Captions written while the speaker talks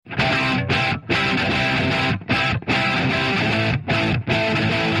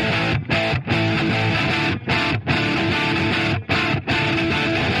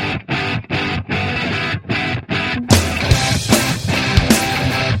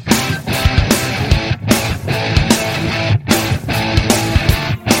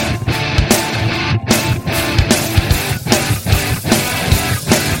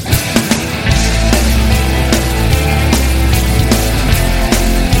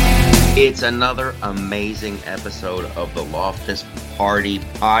It's another amazing episode of the Loftus Party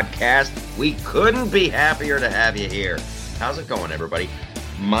Podcast. We couldn't be happier to have you here. How's it going, everybody?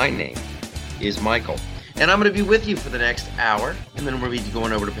 My name is Michael, and I'm going to be with you for the next hour, and then we're going to be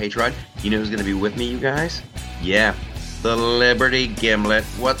going over to Patreon. You know who's going to be with me, you guys? Yeah, the Liberty Gimlet.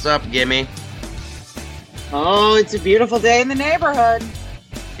 What's up, Gimme? Oh, it's a beautiful day in the neighborhood.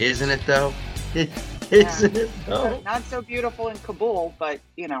 Isn't it, though? Isn't it, though? Not so beautiful in Kabul, but,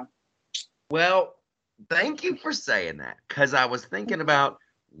 you know. Well, thank you for saying that, because I was thinking about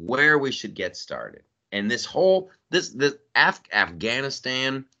where we should get started. And this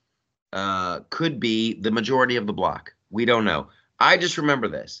Afghanistan could be the majority of the block. We don't know. I just remember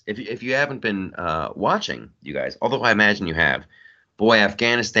this. If you haven't been watching, you guys, although I imagine you have, boy,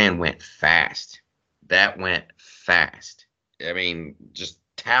 Afghanistan went fast. That went fast. I mean, just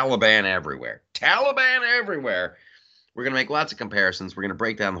Taliban everywhere. Taliban everywhere. We're going to make lots of comparisons. We're going to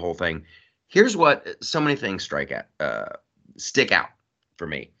break down the whole thing. Here's what so many things stick out for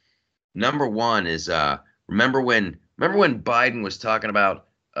me. Number one is remember when Biden was talking about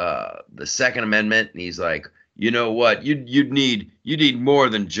the Second Amendment, and he's like, you know what, you'd need more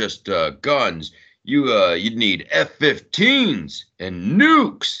than just guns. You'd need F-15s and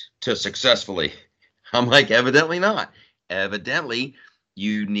nukes to successfully. I'm like, evidently not. Evidently,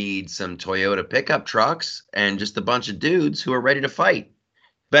 you need some Toyota pickup trucks and just a bunch of dudes who are ready to fight.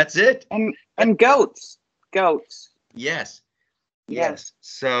 That's it. And goats. Yes.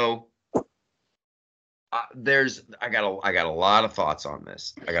 So I got a lot of thoughts on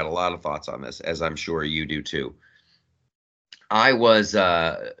this. As I'm sure you do too. I was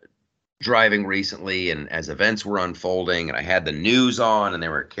driving recently, and as events were unfolding, and I had the news on, and they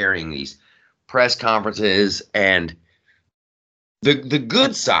were carrying these press conferences, and the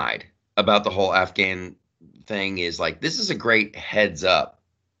good side about the whole Afghan thing is, like, this is a great heads up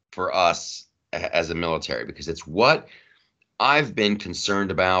for us as a military, because it's what I've been concerned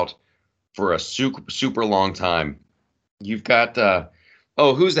about for a super long time. You've got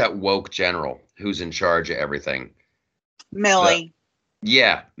who's that woke general who's in charge of everything? Millie.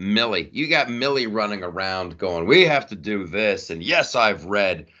 Millie. You got Millie running around going, we have to do this, and yes, I've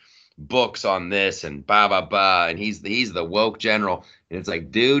read books on this, and and he's the woke general. And it's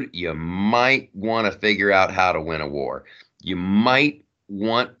like, dude, you might want to figure out how to win a war. You might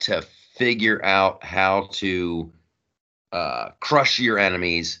want to figure out how to crush your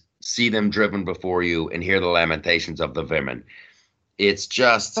enemies, see them driven before you, and hear the lamentations of the women. It's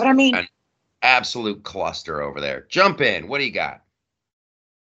just an absolute cluster over there. Jump in. What do you got?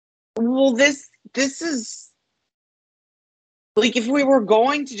 Well, this is like, if we were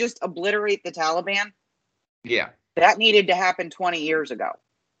going to just obliterate the Taliban, that needed to happen 20 years ago.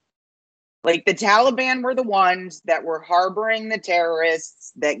 Like, the Taliban were the ones that were harboring the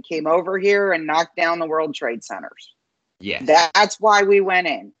terrorists that came over here and knocked down the World Trade Centers. Yes. That's why we went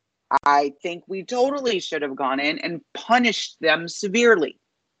in. I think we totally should have gone in and punished them severely.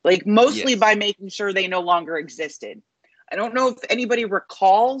 Like, mostly by making sure they no longer existed. I don't know if anybody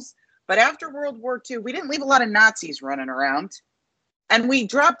recalls, but after World War II, we didn't leave a lot of Nazis running around. And we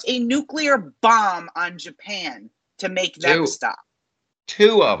dropped a nuclear bomb on Japan to make them stop.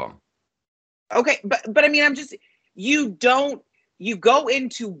 2 of them. Okay, but I mean, you go in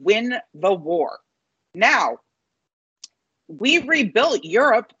to win the war. Now, we rebuilt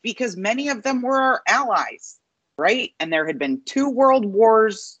Europe because many of them were our allies, right? And there had been 2 world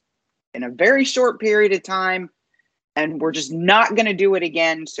wars in a very short period of time, and we're just not going to do it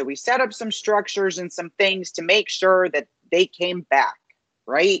again. So we set up some structures and some things to make sure that they came back,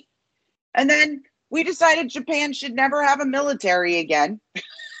 right? And then we decided Japan should never have a military again,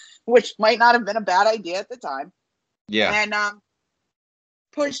 which might not have been a bad idea at the time. Yeah. And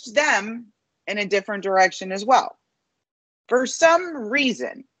pushed them in a different direction as well. For some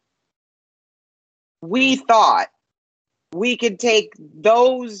reason, we thought we could take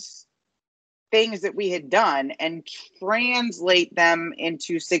those things that we had done and translate them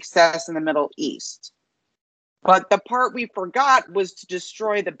into success in the Middle East. But the part we forgot was to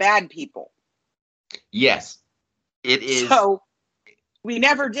destroy the bad people. Yes, it is. So we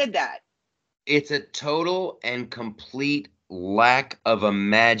never did that. It's a total and complete lack of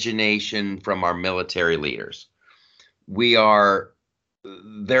imagination from our military leaders. We are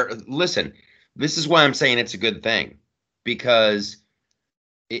there. Listen, this is why I'm saying it's a good thing, because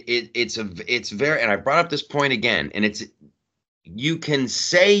it's very, and I brought up this point again, and you can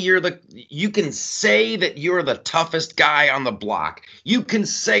say that you're the toughest guy on the block. You can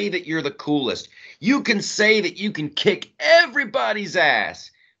say that you're the coolest. You can say that you can kick everybody's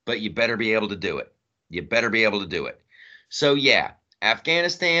ass, but you better be able to do it. So yeah,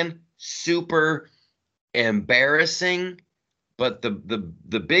 Afghanistan, super embarrassing. But the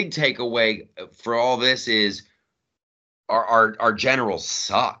big takeaway for all this is our generals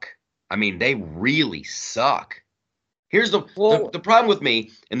suck. I mean, they really suck. Here's Well, the problem with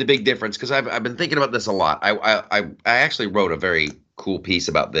me and the big difference, because I've been thinking about this a lot. I actually wrote a very cool piece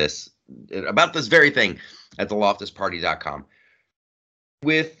about this very thing at theloftusparty.com.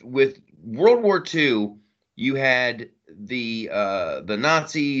 With World War II, you had the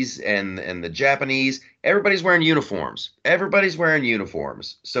Nazis and the Japanese. Everybody's wearing uniforms. Everybody's wearing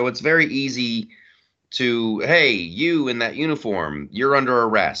uniforms. So it's very easy to, hey, you in that uniform, you're under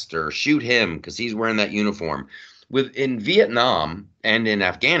arrest, or shoot him because he's wearing that uniform. In Vietnam and in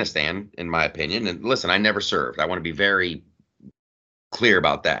Afghanistan, in my opinion, and listen, I never served. I want to be very clear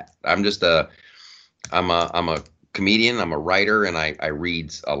about that. I'm a comedian, I'm a writer, and I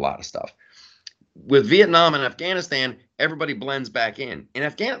read a lot of stuff. With Vietnam and Afghanistan, everybody blends back in. In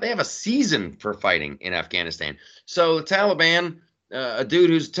Afghanistan, they have a season for fighting in Afghanistan. So the Taliban, a dude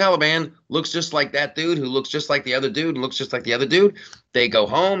who's Taliban looks just like that dude who looks just like the other dude and looks just like the other dude. They go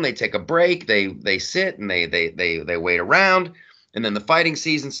home, they take a break, they sit and they wait around, and then the fighting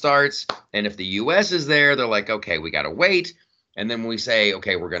season starts. And if the U.S. is there, they're like, okay, we got to wait. And then when we say,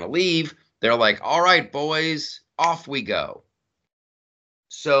 okay, we're going to leave, they're like, all right, boys, off we go.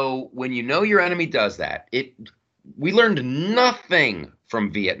 So when you know your enemy does that, we learned nothing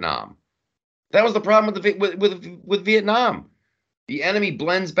from Vietnam. That was the problem with Vietnam. The enemy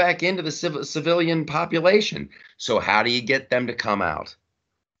blends back into the civilian population. So how do you get them to come out?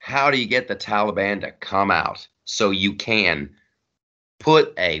 How do you get the Taliban to come out so you can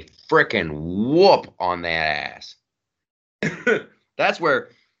put a frickin' whoop on that ass? That's where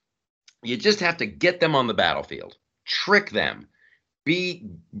you just have to get them on the battlefield, trick them,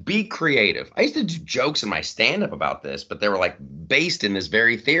 be creative. I used to do jokes in my stand-up about this, but they were like based in this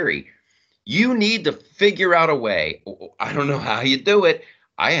very theory. You need to figure out a way. I don't know how you do it.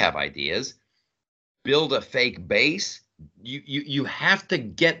 I have ideas. Build a fake base. You have to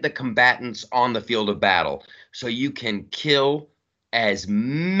get the combatants on the field of battle so you can kill as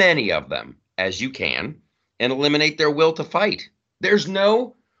many of them as you can and eliminate their will to fight.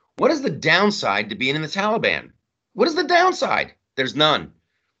 What is the downside to being in the Taliban? What is the downside? There's none.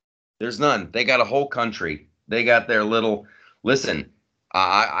 There's none. They got a whole country. They got their little. Listen,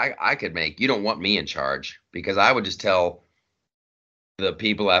 I could make. You don't want me in charge because I would just tell the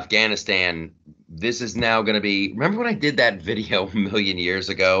people of Afghanistan, this is now going to be. Remember when I did that video a million years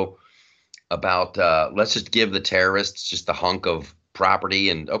ago about let's just give the terrorists just a hunk of property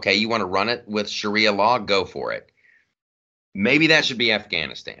and okay, you want to run it with Sharia law, go for it. Maybe that should be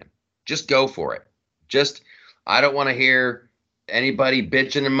Afghanistan. Just go for it. I don't want to hear anybody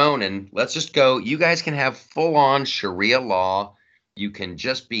bitching and moaning. Let's just go. You guys can have full on Sharia law. It can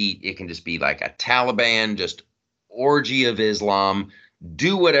just be like a Taliban, just orgy of Islam.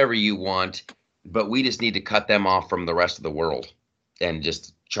 Do whatever you want, but we just need to cut them off from the rest of the world and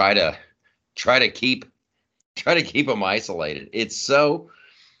just try to keep them isolated. It's so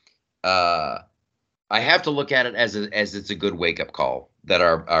I have to look at it as it's a good wake up call that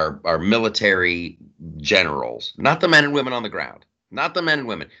our military generals, not the men and women on the ground, not the men and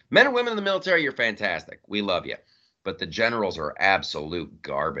women in the military, you're fantastic. We love you. But the generals are absolute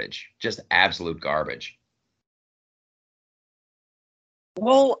garbage, just absolute garbage.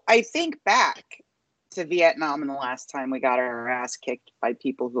 well, I think back to Vietnam and the last time we got our ass kicked by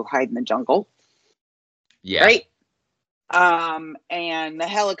people who hide in the jungle. Yeah. Right? And the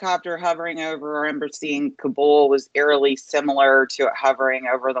helicopter hovering over our embassy in Kabul was eerily similar to it hovering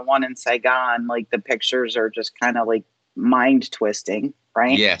over the one in Saigon. Like the pictures are just kind of like mind twisting,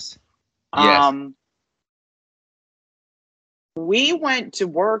 right? Yes. Yes. We went to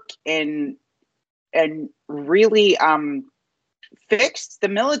work and really fixed the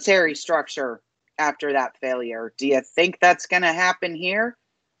military structure after that failure. Do you think that's going to happen here?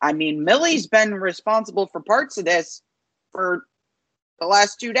 I mean, Milley's been responsible for parts of this for the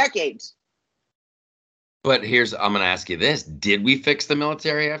last 2 decades. But I'm going to ask you this. Did we fix the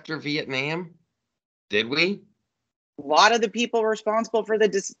military after Vietnam? Did we? A lot of the people responsible for the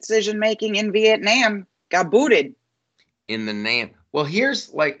decision making in Vietnam got booted. In the name. Well,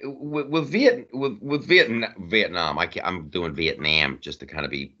 here's like with Vietnam. I'm doing Vietnam just to kind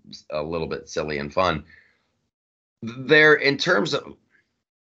of be a little bit silly and fun. There, in terms of,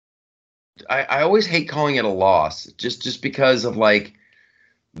 I always hate calling it a loss, just because of like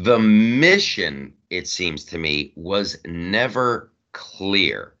the mission. It seems to me was never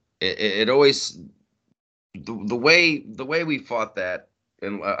clear. It always the way we fought that.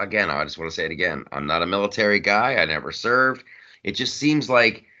 And again, I just want to say it again. I'm not a military guy. I never served. It just seems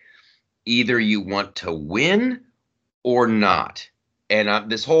like either you want to win or not.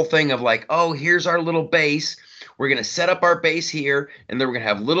 And this whole thing of like, oh, here's our little base. We're going to set up our base here, and then we're going to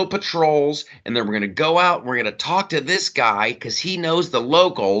have little patrols, and then we're going to go out and we're going to talk to this guy because he knows the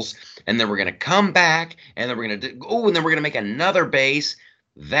locals, and then we're going to come back, and then we're going to and then we're going to make another base.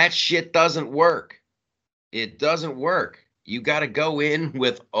 That shit doesn't work. It doesn't work. You got to go in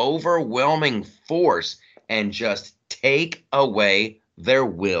with overwhelming force and just take away their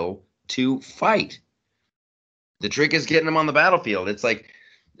will to fight. The trick is getting them on the battlefield. It's like,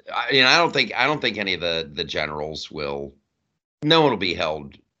 I don't think any of the generals will. No one will be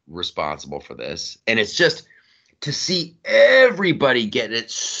held responsible for this, and it's just to see everybody get it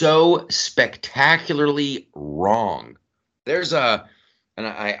so spectacularly wrong. There's a, and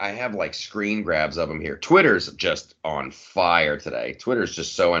I have like screen grabs of them here. Twitter's just on fire today. Twitter's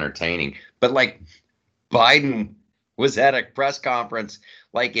just so entertaining. But like Biden was at a press conference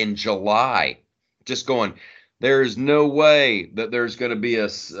like in July, just going, there is no way that there's going to be a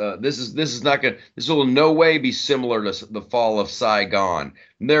this will in no way be similar to the fall of Saigon.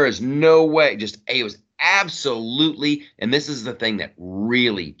 There is no way. Just it was absolutely, and this is the thing that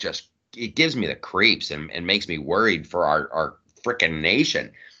really just it gives me the creeps and makes me worried for our frickin'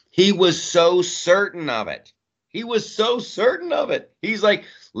 nation. He was so certain of it. He was so certain of it. He's like,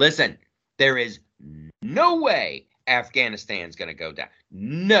 listen, there is no way Afghanistan's going to go down.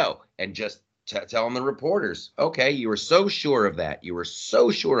 No. And just telling the reporters, okay, you were so sure of that. You were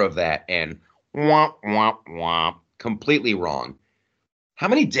so sure of that. And womp, womp, womp. Completely wrong. How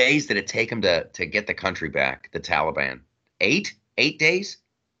many days did it take him to get the country back, the Taliban? 8? 8 days?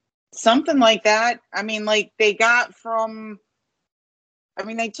 Something like that. I mean, like they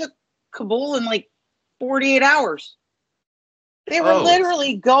took Kabul in like 48 hours. They were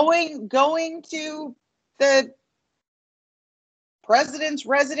literally going to the president's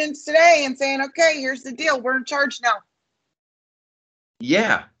residence today and saying, okay, here's the deal. We're in charge now.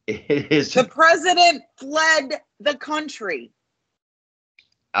 Yeah, it is. The president fled the country.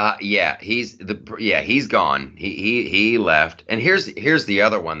 He's gone. He left. And here's the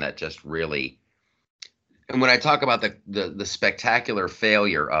other one that just really, and when I talk about the spectacular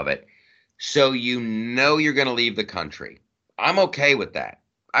failure of it, so you're going to leave the country. I'm okay with that.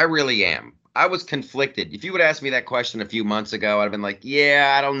 I really am. I was conflicted. If you would ask me that question a few months ago, I'd have been like,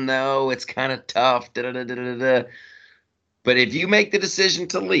 yeah, I don't know. It's kind of tough. Da, da, da, da, da. But if you make the decision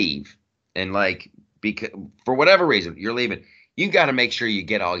to leave and like, because for whatever reason you're leaving, you got to make sure you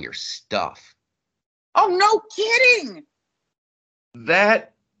get all your stuff. Oh, no kidding.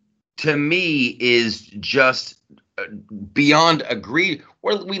 That to me is just beyond agreed.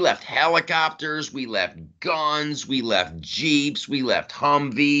 We left helicopters, we left guns, we left Jeeps, we left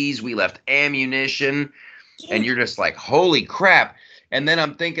Humvees, we left ammunition, and you're just like, holy crap. And then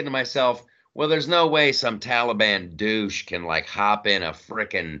I'm thinking to myself, well, there's no way some Taliban douche can like hop in a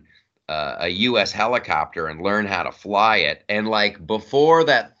frickin' a U.S. helicopter and learn how to fly it. And like before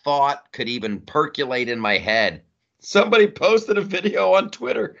that thought could even percolate in my head, somebody posted a video on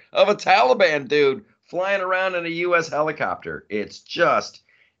Twitter of a Taliban dude flying around in a U.S. helicopter. It's just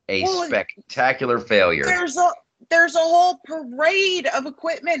a spectacular failure. There's a whole parade of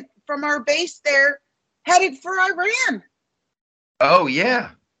equipment from our base there headed for Iran. Oh,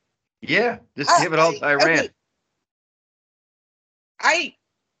 yeah. Yeah, just give it all to Iran. Okay.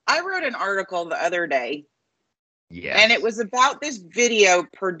 I wrote an article the other day. Yes. And it was about this video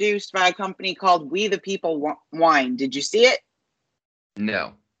produced by a company called We the People Wine. Did you see it?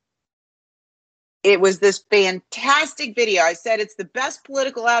 No. It was this fantastic video. I said it's the best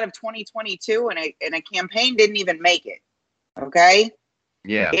political ad of 2022, and a campaign didn't even make it. Okay?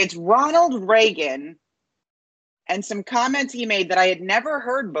 Yeah. It's Ronald Reagan and some comments he made that I had never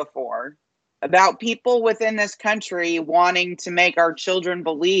heard before about people within this country wanting to make our children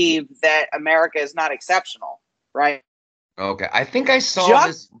believe that America is not exceptional, right? Okay. I think I saw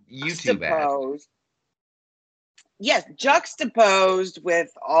this YouTube ad. Yes, juxtaposed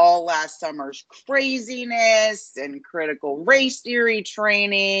with all last summer's craziness and critical race theory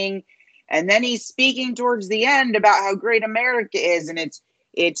training. And then he's speaking towards the end about how great America is. And it's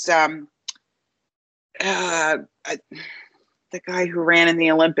the guy who ran in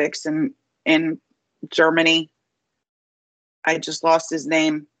the Olympics in Germany. I just lost his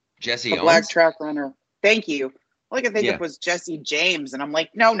name. Jesse Owens? Black track runner. Thank you. All I could think of was Jesse James. And I'm like,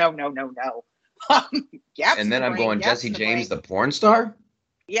 no. And then I'm going, Jesse James, the porn star?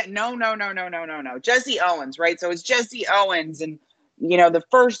 Yeah, no. Jesse Owens, right? So it's Jesse Owens and, you know, the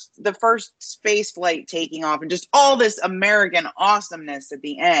first space flight taking off and just all this American awesomeness at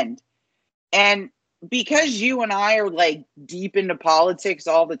the end. And because you and I are like deep into politics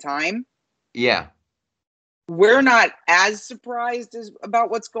all the time, Yeah. We're not as surprised as about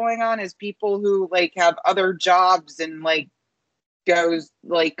what's going on as people who like have other jobs and like goes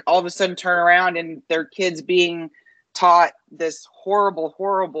like all of a sudden turn around and their kids being taught this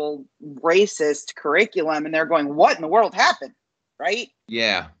horrible racist curriculum and they're going, what in the world happened, right?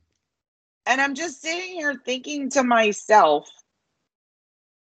 Yeah. And I'm just sitting here thinking to myself,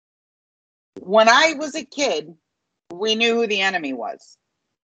 when I was a kid, we knew who the enemy was.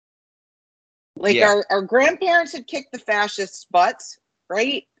 Like Yeah. our grandparents had kicked the fascists' butts,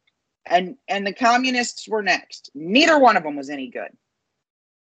 right? And the communists were next. Neither one of them was any good.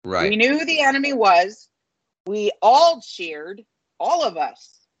 We Right. knew who the enemy was. We all cheered, all of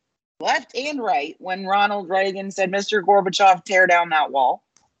us, left and right, when Ronald Reagan said, "Mr. Gorbachev, tear down that wall."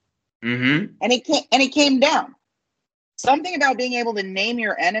 Mm-hmm. And it came down. Something about being able to name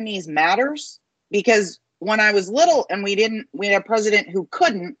your enemies matters, because when I was little and we had a president who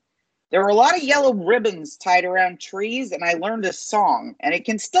couldn't, there were a lot of yellow ribbons tied around trees, and I learned a song, and it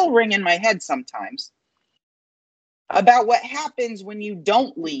can still ring in my head sometimes, about what happens when you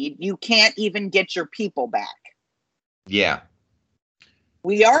don't lead. You can't even get your people back. Yeah.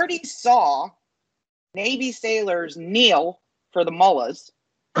 We already saw Navy sailors kneel for the mullahs,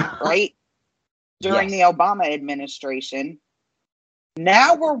 right? During the Yes. Obama administration.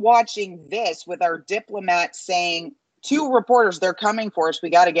 Now we're watching this with our diplomats saying to reporters, they're coming for us. We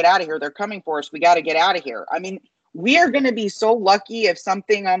got to get out of here. They're coming for us. We got to get out of here. I mean, we are going to be so lucky if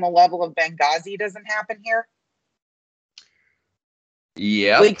something on the level of Benghazi doesn't happen here.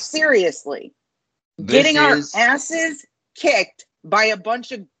 Yep. Like, seriously, This getting our is asses kicked by a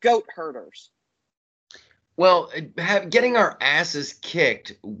bunch of goat herders. well, getting our asses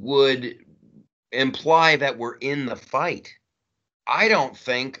kicked would imply that we're in the fight. I don't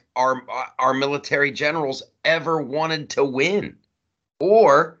think our military generals ever wanted to win,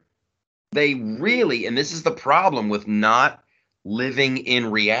 or they really, and this is the problem with not living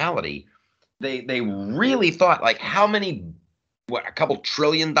in reality. They really thought like how many, what, a couple $1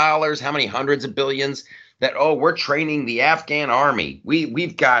 trillion, how many hundreds of billions, that, oh, we're training the Afghan army.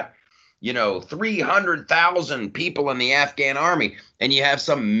 We've got 300,000 people in the Afghan army, and you have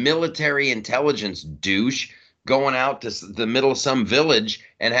some military intelligence douche going out to the middle of some village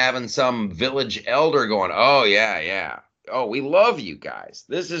and having some village elder going, oh yeah, yeah, oh, we love you guys,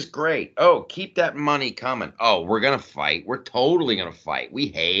 this is great, oh, keep that money coming, oh, we're gonna fight, we're totally gonna fight, we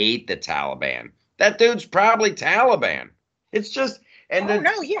hate the Taliban. That dude's probably Taliban. It's just, and Oh, then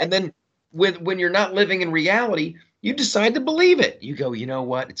no, yeah. and then when you're not living in reality, you decide to believe it. You go, you know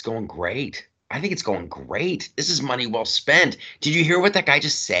what? It's going great. I think it's going great. This is money well spent. Did you hear what that guy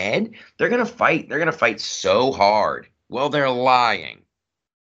just said? They're going to fight. They're going to fight so hard. Well, they're lying.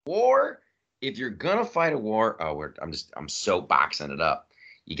 War, if you're going to fight a war, oh, I'm so boxing it up.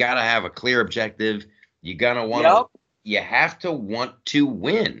 You got to have a clear objective. You got to want to, Yep. you have to want to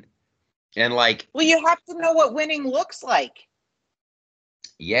win. And like, Well, you have to know what winning looks like.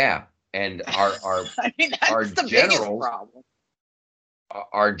 yeah, and our I mean, our that's the biggest generals problem.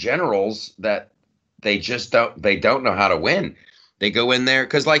 are generals that they don't know how to win. They go in there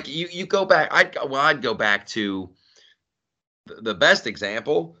because like you go back. I'd go back to the best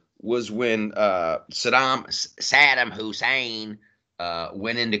example was when Saddam Hussein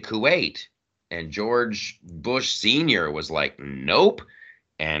went into Kuwait, and George Bush Sr. was like, nope.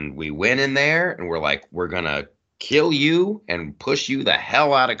 And we went in there and we're like, we're gonna kill you and push you the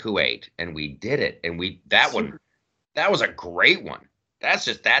hell out of Kuwait, and we did it. And that was a great one.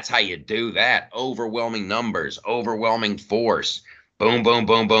 That's how you do that. Overwhelming numbers, overwhelming force. Boom, boom,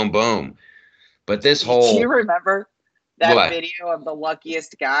 boom, boom, boom. But this Do you whole remember that what? video of the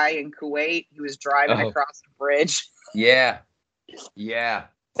luckiest guy in Kuwait who was driving Oh, across the bridge? yeah. Yeah.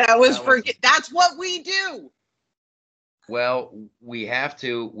 That was That was that's what we do. well, we have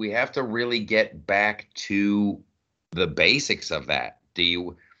to really get back to the basics of that.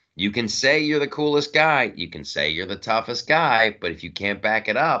 You can say you're the coolest guy, you can say you're the toughest guy, but if you can't back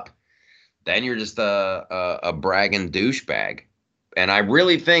it up, then you're just a bragging douchebag. And I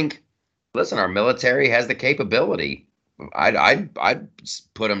really think, listen, our military has the capability. I'd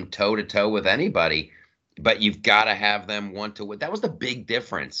put them toe to toe with anybody, but you've got to have them want to win. That was the big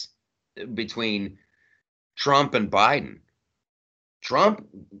difference between Trump and Biden. Trump,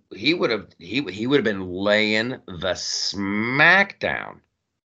 he would have been laying the smackdown.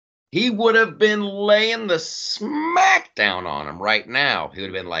 He would have been laying the smackdown on him right now. He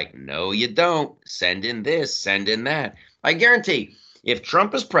would have been like, no, you don't. Send in this, send in that. I guarantee if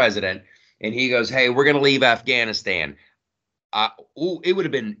Trump is president and he goes, hey, we're going to leave Afghanistan, it would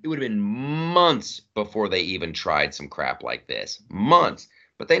have been months before they even tried some crap like this. Months.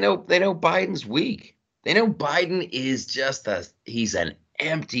 but they know Biden's weak. They know Biden is just he's an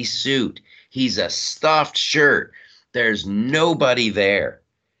empty suit. He's a stuffed shirt. There's nobody there.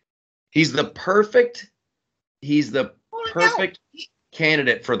 He's the perfect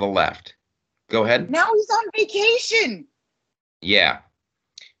candidate for the left. Go ahead. Now he's on vacation. Yeah.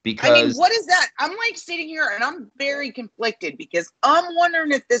 Because I mean, what is that? I'm like sitting here and I'm very conflicted because I'm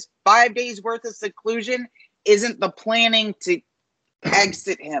wondering if this 5 days worth of seclusion isn't the planning to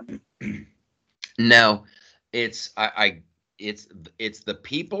exit him. No, it's the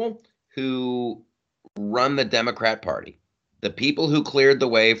people who run the Democrat Party, the people who cleared the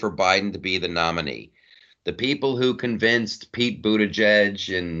way for Biden to be the nominee, the people who convinced Pete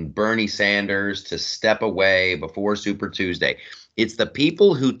Buttigieg and Bernie Sanders to step away before Super Tuesday. It's the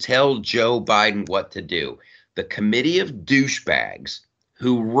people who tell Joe Biden what to do. The committee of douchebags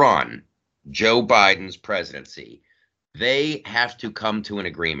who run Joe Biden's presidency, they have to come to an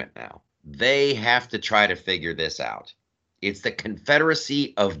agreement now. They have to try to figure this out. It's the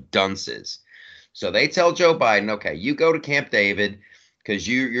Confederacy of Dunces. So they tell Joe Biden, okay, you go to Camp David because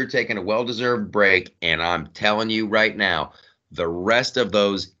you're taking a well-deserved break. And I'm telling you right now, the rest of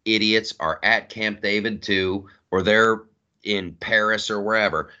those idiots are at Camp David too, or they're in Paris or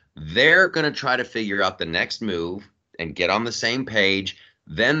wherever. They're going to try to figure out the next move and get on the same page.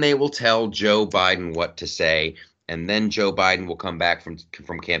 Then they will tell Joe Biden what to say. And then Joe Biden will come back from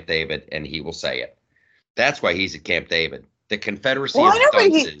Camp David and he will say it. That's why he's at Camp David. The Confederacy of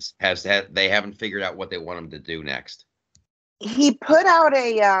Dunces they haven't figured out what they want him to do next. He put out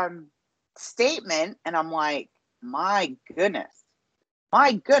a statement, and I'm like, my goodness.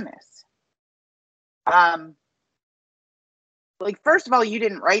 Like, first of all, you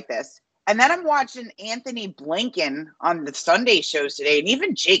didn't write this. And then I'm watching Anthony Blinken on the Sunday shows today, and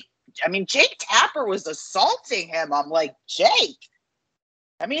even Jake Tapper was assaulting him. I'm like, Jake.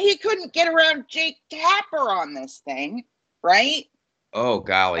 I mean, he couldn't get around Jake Tapper on this thing, right? Oh,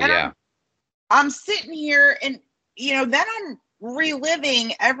 golly, and yeah. I'm sitting here, and, then I'm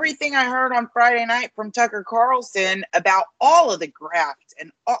reliving everything I heard on Friday night from Tucker Carlson about all of the graft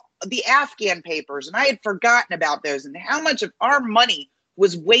and all the Afghan papers. And I had forgotten about those and how much of our money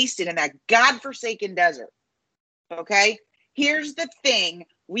was wasted in that godforsaken desert. Okay? Here's the thing.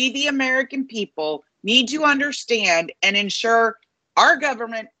 We, the American people, need to understand and ensure our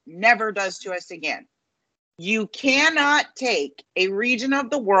government never does to us again. You cannot take a region of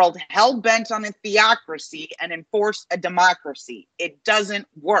the world hell-bent on a theocracy and enforce a democracy. It doesn't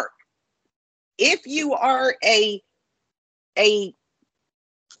work. If you are a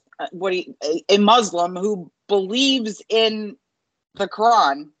Muslim who believes in the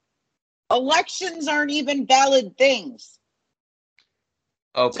Quran, elections aren't even valid things.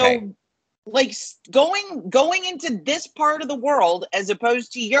 Okay. So, like, going into this part of the world as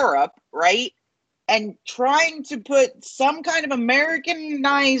opposed to Europe, right? And trying to put some kind of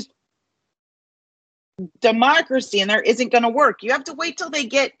Americanized democracy in there isn't going to work. You have to wait till they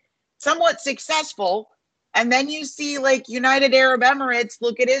get somewhat successful. And then you see, like, United Arab Emirates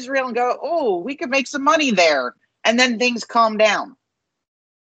look at Israel and go, oh, we could make some money there. And then things calm down.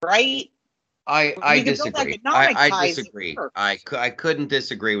 Right? I disagree. I disagree. I couldn't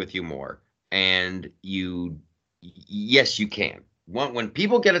disagree with you more. And yes, you can. When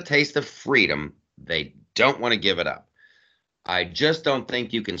people get a taste of freedom, they don't want to give it up. I just don't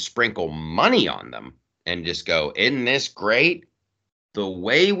think you can sprinkle money on them and just go, isn't this great? The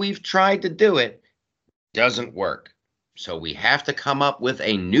way we've tried to do it doesn't work. So we have to come up with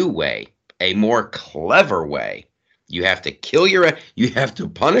a new way, a more clever way. You have to you have to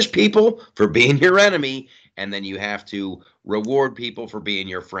punish people for being your enemy, and then you have to reward people for being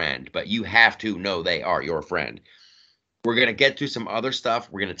your friend. But you have to know they are your friend. We're going to get to some other stuff.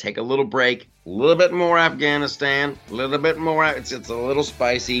 We're going to take a little break, a little bit more Afghanistan, a little bit more. It's a little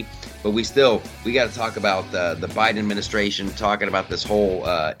spicy, but we got to talk about the Biden administration talking about this whole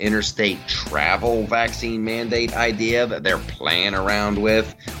interstate travel vaccine mandate idea that they're playing around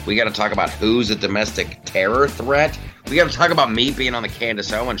with. We got to talk about who's a domestic terror threat. We got to talk about me being on the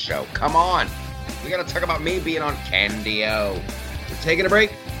Candace Owens show. Come on. We got to talk about me being on Candio. We're taking a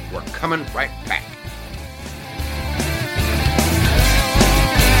break. We're coming right back.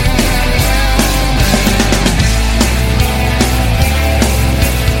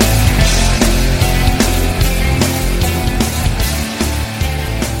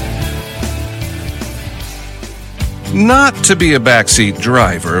 Not to be a backseat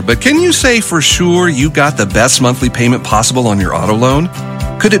driver, but can you say for sure you got the best monthly payment possible on your auto loan?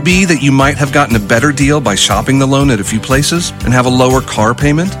 Could it be that you might have gotten a better deal by shopping the loan at a few places and have a lower car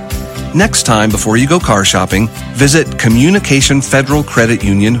payment? Next time, before you go car shopping, visit Communication Federal Credit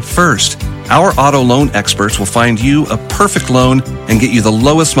Union first. Our auto loan experts will find you a perfect loan and get you the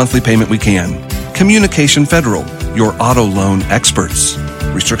lowest monthly payment we can. Communication Federal, your auto loan experts.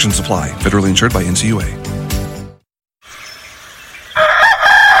 Restrictions apply. Federally insured by NCUA.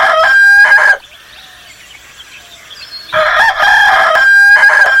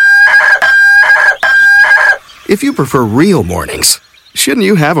 If you prefer real mornings, shouldn't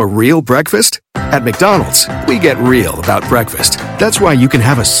you have a real breakfast? At McDonald's, we get real about breakfast. That's why you can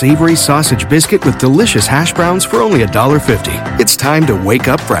have a savory sausage biscuit with delicious hash browns for only $1.50. It's time to wake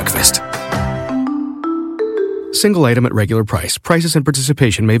up breakfast. Single item at regular price. Prices and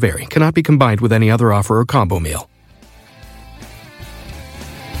participation may vary. Cannot be combined with any other offer or combo meal.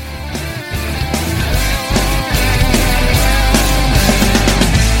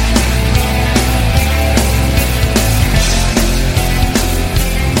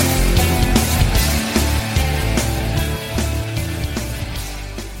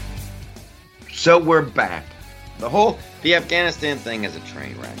 So we're back. The Afghanistan thing is a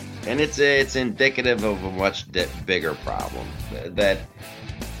train wreck, and it's indicative of a much bigger problem. That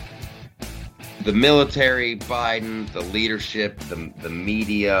the military, Biden, the leadership, the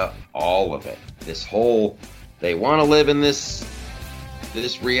media, all of it. They want to live in this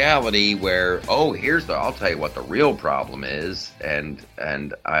reality where, I'll tell you what the real problem is, and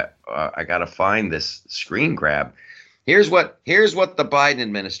I got to find this screen grab. Here's what the Biden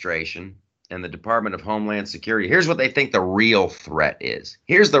administration and the Department of Homeland Security, here's what they think the real threat is.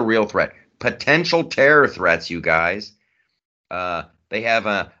 Here's the real threat. Potential terror threats, you guys. They have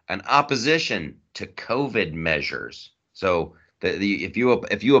an opposition to COVID measures. So if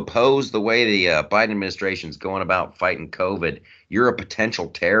you oppose the way the Biden administration is going about fighting COVID, you're a potential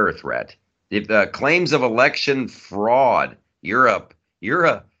terror threat. If claims of election fraud, you're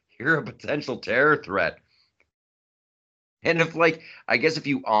a potential terror threat. And if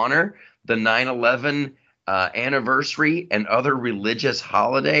you honor the 9/11 anniversary and other religious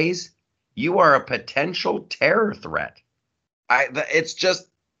holidays, you are a potential terror threat. It's just,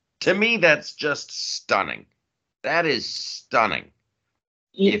 to me, that's just stunning. That is stunning.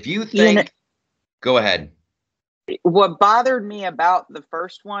 If you think, go ahead. What bothered me about the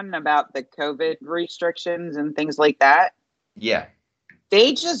first one, about the COVID restrictions and things like that, yeah,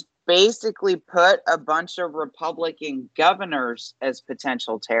 they just basically put a bunch of Republican governors as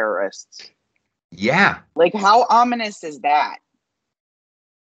potential terrorists. Yeah. Like, how ominous is that?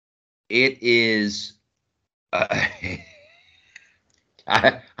 It is.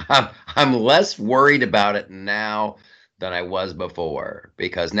 I'm less worried about it now than I was before,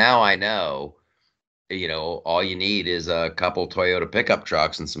 because now I know, all you need is a couple Toyota pickup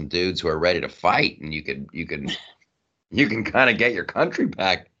trucks and some dudes who are ready to fight, and you can kind of get your country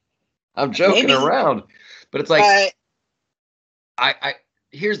back. I'm joking around, but it's like,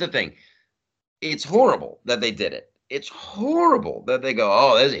 here's the thing. It's horrible that they did it. It's horrible that they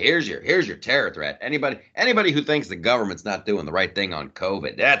go, here's your terror threat. Anybody who thinks the government's not doing the right thing on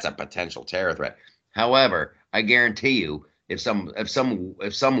COVID, that's a potential terror threat. However, I guarantee you, if some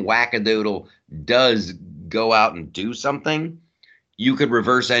wackadoodle does go out and do something, you could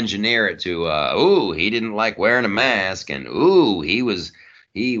reverse engineer it to, he didn't like wearing a mask, and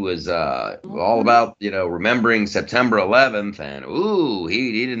he was all about, remembering September 11th, and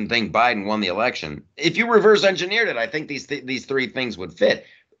he didn't think Biden won the election. If you reverse engineered it, I think these three things would fit.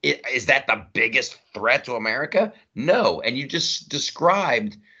 Is that the biggest threat to America? No. And you just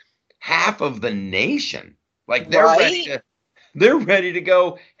described half of the nation. Like, they're ready to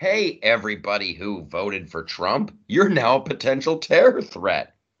go, hey, everybody who voted for Trump, you're now a potential terror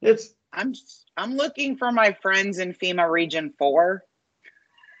threat. I'm looking for my friends in FEMA Region 4.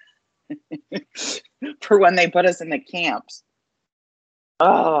 For when they put us in the camps.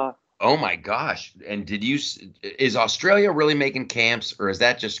 Oh my gosh. And is Australia really making camps, or is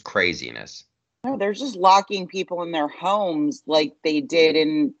that just craziness? No, they're just locking people in their homes like they did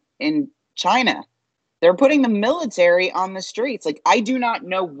in China. They're putting the military on the streets. Like, I do not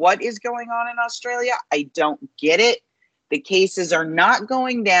know what is going on in Australia. I don't get it. The cases are not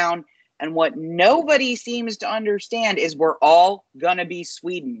going down. And what nobody seems to understand is we're all gonna be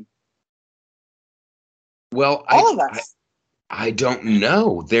Sweden. Well, all of us. I don't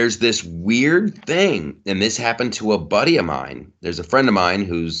know. There's this weird thing, and this happened to a buddy of mine. There's a friend of mine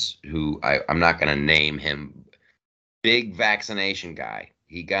I'm not going to name him. Big vaccination guy.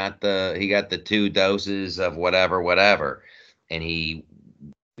 He got the 2 doses of whatever, and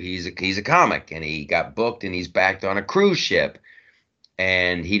he's a comic, and he got booked, and he's backed on a cruise ship.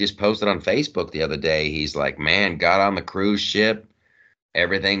 And he just posted on Facebook the other day. He's like, man, got on the cruise ship.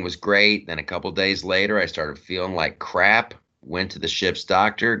 Everything was great. Then a couple days later, I started feeling like crap. Went to the ship's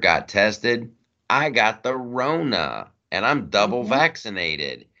doctor, got tested. I got the Rona, and I'm double Hmm.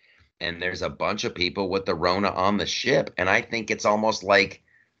 vaccinated. And there's a bunch of people with the Rona on the ship. And I think it's almost like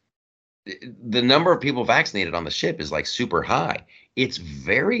the number of people vaccinated on the ship is like super high. It's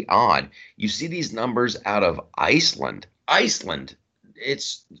very odd. You see these numbers out of Iceland. Iceland,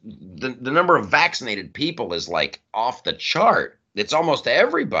 it's the number of vaccinated people is like off the chart. It's almost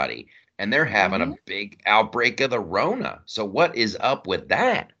everybody. And they're having Hmm. a big outbreak of the Rona. So what is up with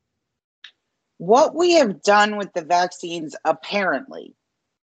that? What we have done with the vaccines, apparently,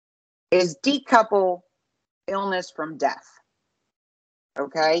 is decouple illness from death.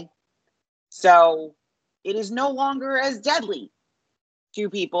 Okay? So it is no longer as deadly to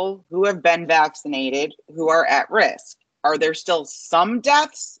people who have been vaccinated who are at risk. Are there still some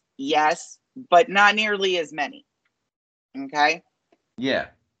deaths? Yes, but not nearly as many. Okay? Yeah.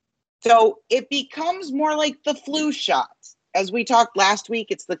 So it becomes more like the flu shot. As we talked last week,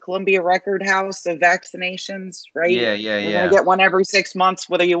 it's the Columbia Record House of vaccinations, right? Yeah, yeah, You're going to yeah. get one every 6 months,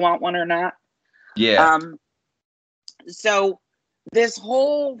 whether you want one or not. Yeah. Um, so this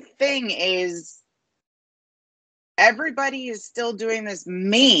whole thing is everybody is still doing this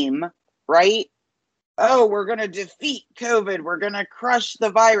meme, right? Oh, we're going to defeat COVID. We're going to crush the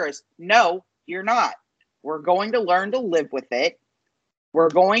virus. No, you're not. We're going to learn to live with it. We're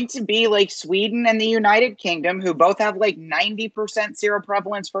going to be like Sweden and the United Kingdom, who both have like 90%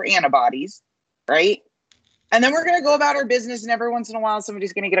 seroprevalence for antibodies, right? And then we're going to go about our business, and every once in a while,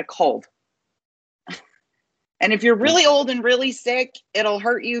 somebody's going to get a cold. And if you're really old and really sick, it'll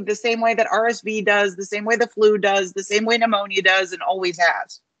hurt you the same way that RSV does, the same way the flu does, the same way pneumonia does, and always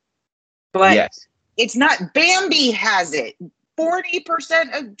has. But Yes. it's not. Bambi has it.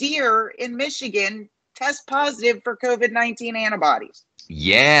 40% of deer in Michigan test positive for COVID-19 antibodies.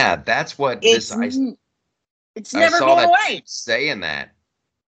 Yeah, that's what this It's I never saw going that away. saying that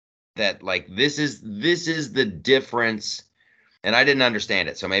like this is the difference, and I didn't understand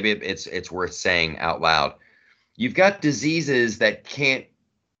it, so maybe it's worth saying out loud. You've got diseases that can't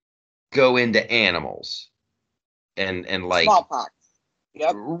go into animals, and like Smallpox.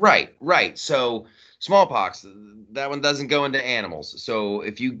 Yep. right. So smallpox, that one doesn't go into animals. So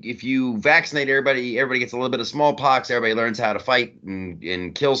if you vaccinate everybody gets a little bit of smallpox. Everybody learns how to fight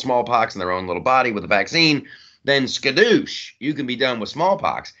and kill smallpox in their own little body with a vaccine. Then skadoosh, you can be done with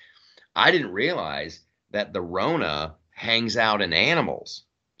smallpox. I didn't realize that the Rona hangs out in animals.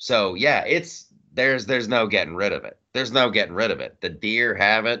 So yeah, there's no getting rid of it. There's no getting rid of it. The deer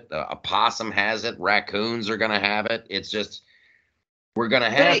have it. A possum has it. Raccoons are gonna have it. It's just we're gonna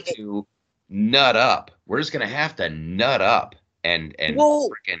But have to nut up. We're just gonna have to nut up and well,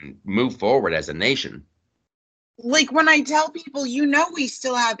 freaking move forward as a nation. like when I tell people, we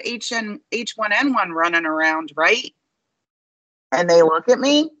still have H1N1 running around, right? And they look at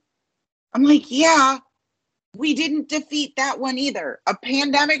me. I'm like, yeah, we didn't defeat that one either. A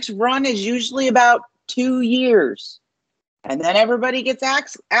pandemic's run is usually about 2 years. And then everybody gets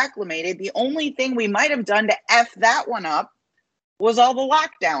acclimated. The only thing we might have done to F that one up was all the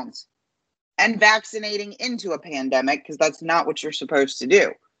lockdowns and vaccinating into a pandemic, because that's not what you're supposed to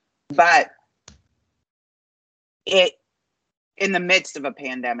do. But it in the midst of a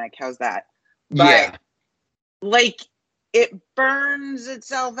pandemic, how's that? Yeah. But like it burns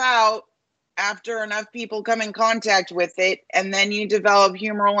itself out after enough people come in contact with it, and then you develop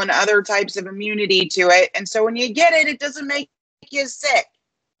humoral and other types of immunity to it. And so when you get it, it doesn't make you sick.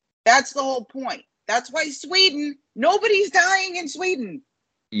 That's the whole point. That's why Sweden, nobody's dying in Sweden.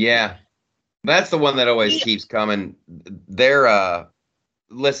 Yeah. That's the one that always keeps coming. They're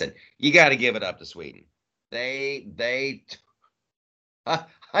listen, you got to give it up to Sweden. They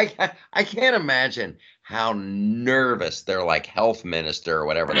I can't imagine how nervous their like health minister or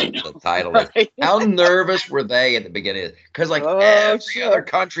whatever the title is. Right? How nervous were they at the beginning? Because like every other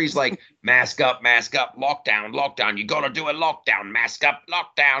country's like mask up, lockdown, lockdown. You gotta do a lockdown, mask up,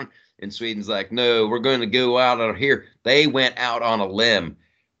 lockdown. And Sweden's like, no, we're going to go out of here. They went out on a limb.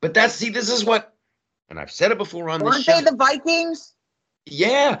 But this is what, and I've said it before on this Weren't show. they the Vikings?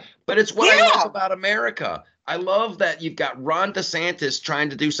 Yeah, but it's what I Yeah. love about America. I love that you've got Ron DeSantis trying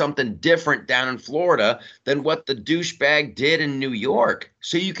to do something different down in Florida than what the douchebag did in New York.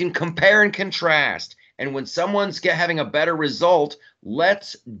 So you can compare and contrast. And when someone's having a better result,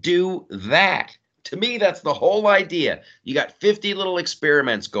 let's do that. To me, that's the whole idea. You got 50 little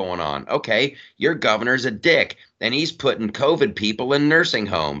experiments going on. Okay, your governor's a dick, and he's putting COVID people in nursing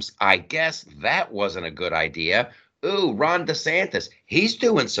homes. I guess that wasn't a good idea. Ooh, Ron DeSantis, he's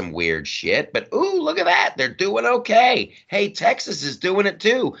doing some weird shit, but ooh, look at that. They're doing okay. Hey, Texas is doing it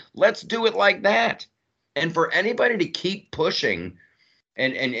too. Let's do it like that. And for anybody to keep pushing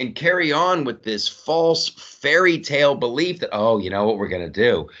and carry on with this false fairy tale belief that, oh, you know what we're going to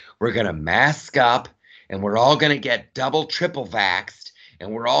do? We're going to mask up and we're all going to get double, triple vaxxed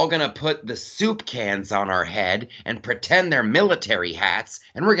and we're all going to put the soup cans on our head and pretend they're military hats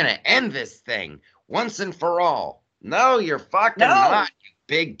and we're going to end this thing once and for all. No, you're fucking No. not, you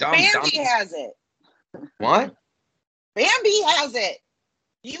big dumb Bambi has it. What? Bambi has it.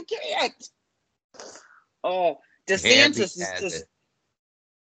 You can't. Oh, DeSantis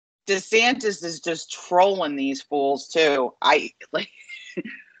is just trolling these fools too. I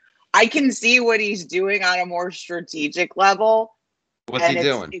can see what he's doing on a more strategic level. What's he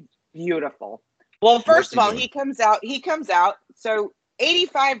doing? It's beautiful. Well, first of all, he comes out. So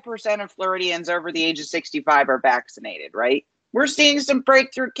 85% of Floridians over the age of 65 are vaccinated, right? We're seeing some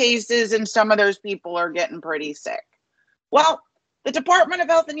breakthrough cases and some of those people are getting pretty sick. Well, the Department of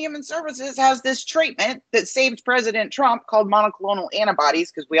Health and Human Services has this treatment that saved President Trump called monoclonal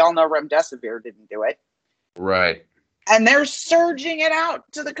antibodies, because we all know remdesivir didn't do it. Right. And they're surging it out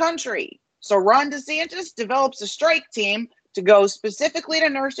to the country. So Ron DeSantis develops a strike team to go specifically to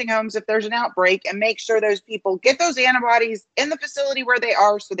nursing homes if there's an outbreak and make sure those people get those antibodies in the facility where they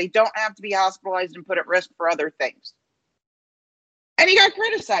are so they don't have to be hospitalized and put at risk for other things. And he got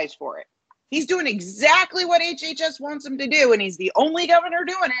criticized for it. He's doing exactly what HHS wants him to do, and he's the only governor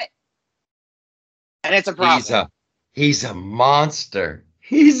doing it. And it's a problem. He's a monster.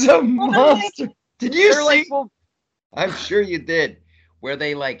 He's a monster. Did you see? Like, well, I'm sure you did. Where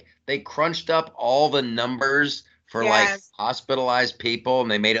they crunched up all the numbers for like hospitalized people,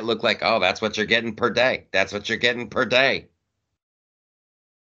 and they made it look like, oh, that's what you're getting per day. That's what you're getting per day.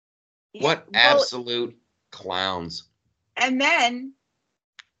 Yeah, what absolute clowns. And then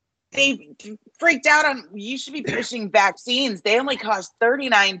they freaked out on, you should be pushing vaccines. They only cost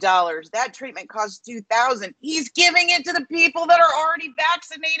 $39. That treatment costs $2,000. He's giving it to the people that are already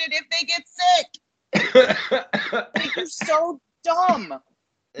vaccinated if they get sick. Like, you're so dumb.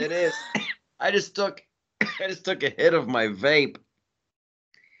 It is. I just took a hit of my vape.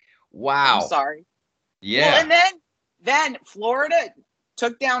 Wow. I'm sorry. Yeah. Well, and then Florida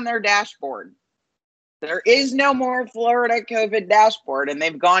took down their dashboard. There is no more Florida COVID dashboard, and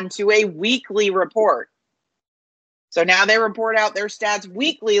they've gone to a weekly report. So now they report out their stats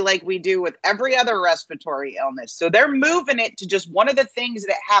weekly like we do with every other respiratory illness. So they're moving it to just one of the things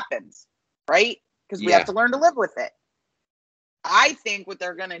that happens, right? Because we have to learn to live with it. I think what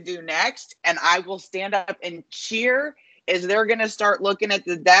they're going to do next, and I will stand up and cheer, is they're going to start looking at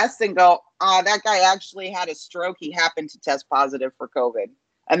the deaths and go, that guy actually had a stroke. He happened to test positive for COVID.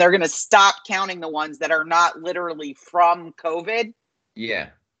 And they're going to stop counting the ones that are not literally from COVID. Yeah.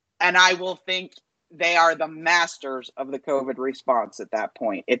 And I will think they are the masters of the COVID response at that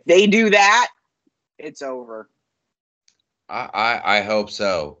point. If they do that, it's over. I hope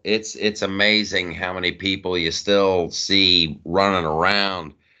so. It's amazing how many people you still see running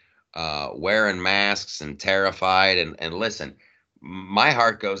around wearing masks and terrified. And listen, my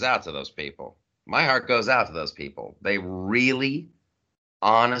heart goes out to those people. My heart goes out to those people. They really,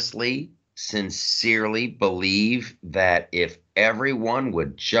 honestly, sincerely believe that if everyone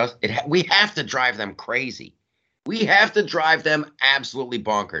would just, we have to drive them crazy. We have to drive them absolutely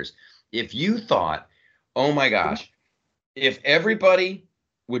bonkers. If you thought, oh my gosh, if everybody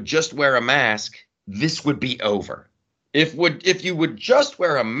would just wear a mask, this would be over. If you would just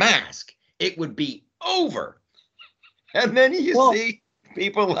wear a mask, it would be over. And then you see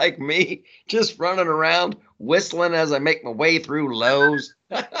people like me just running around whistling as I make my way through Lowe's.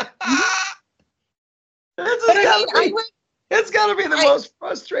 It's got to be the most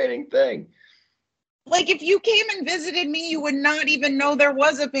frustrating thing. Like, if you came and visited me, you would not even know there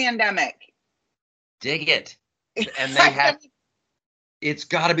was a pandemic. Dig it. And they have, it's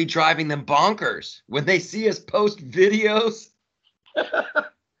got to be driving them bonkers when they see us post videos.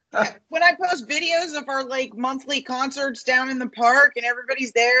 When I post videos of our like monthly concerts down in the park and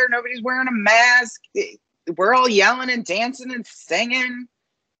everybody's there, nobody's wearing a mask, we're all yelling and dancing and singing.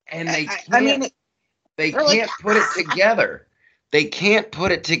 And they can't put it together. They can't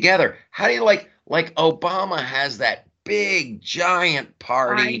put it together. How do you like Obama has that big giant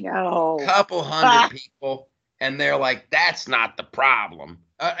party, I know, couple hundred people, and they're like, that's not the problem.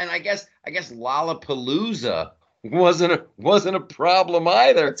 And I guess Lollapalooza wasn't a problem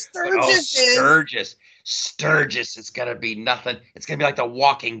either. Sturgis is gonna be nothing. It's gonna be like the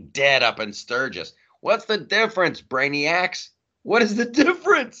Walking Dead up in Sturgis. What's the difference, Brainiacs? What is the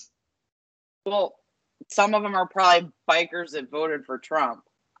difference? Well, some of them are probably bikers that voted for Trump.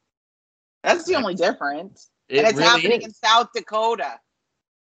 That's the only difference. And it's really happening is. in South Dakota.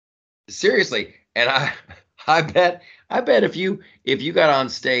 Seriously. And I bet if you got on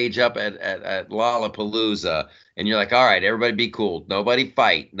stage up at Lollapalooza and you're like, all right, everybody be cool. Nobody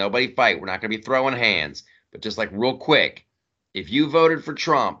fight. We're not gonna be throwing hands. But just like real quick, if you voted for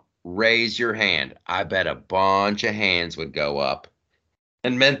Trump, raise your hand. I bet a bunch of hands would go up.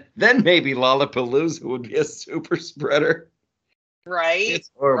 And then maybe Lollapalooza would be a super spreader. Right? It's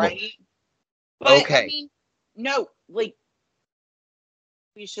horrible. Right? But, Okay. I mean, no, like,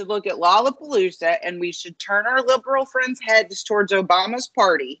 we should look at Lollapalooza and we should turn our liberal friends' heads towards Obama's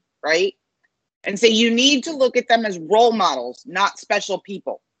party, right? And say you need to look at them as role models, not special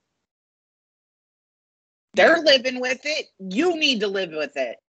people. They're living with it. You need to live with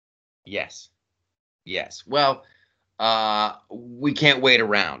it. Yes. Well, we can't wait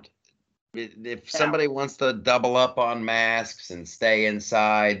around. If somebody wants to double up on masks and stay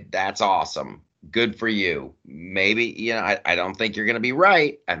inside, that's awesome. Good for you. Maybe, I don't think you're going to be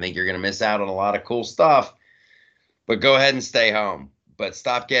right. I think you're going to miss out on a lot of cool stuff. But go ahead and stay home. But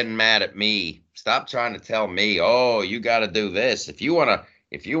stop getting mad at me. Stop trying to tell me, oh, you got to do this. If you want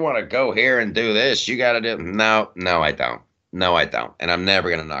to go here and do this, you got to do. No, I don't. No, I don't. And I'm never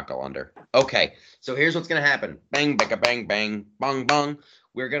going to knuckle under. Okay. So here's what's going to happen. Bang, bang, bang, bang, bong, bong.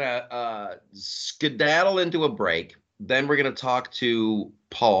 We're going to skedaddle into a break. Then we're going to talk to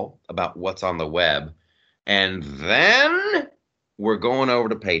Paul about what's on the web. And then we're going over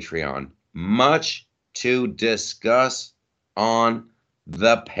to Patreon. Much to discuss on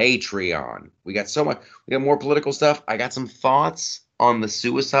the Patreon. We got so much. We got more political stuff. I got some thoughts on the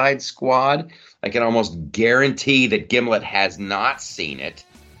Suicide Squad. I can almost guarantee that Gimlet has not seen it.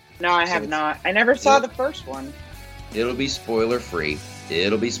 No, I have not. I never saw the first one. It'll be spoiler free.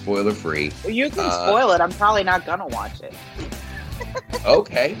 Well, you can spoil it. I'm probably not gonna watch it.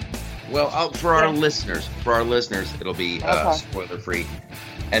 Okay. Well, for our listeners, it'll be spoiler free.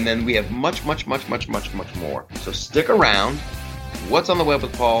 And then we have much more. So stick around. What's on the web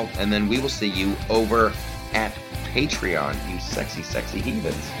with Paul? And then we will see you over at Patreon, you sexy, sexy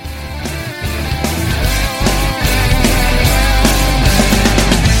heathens.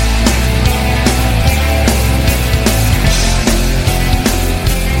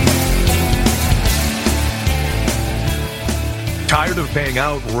 Tired of paying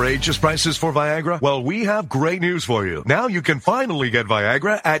outrageous prices for Viagra? Well, we have great news for you. Now you can finally get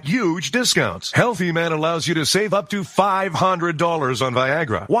Viagra at huge discounts. Healthy Man allows you to save up to $500 on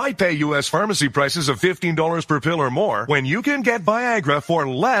Viagra. Why pay U.S. pharmacy prices of $15 per pill or more when you can get Viagra for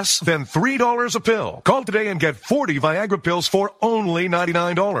less than $3 a pill? Call today and get 40 Viagra pills for only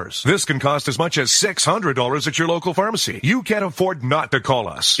 $99. This can cost as much as $600 at your local pharmacy. You can't afford not to call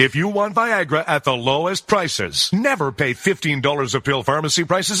us. If you want Viagra at the lowest prices, never pay $15 a pill pharmacy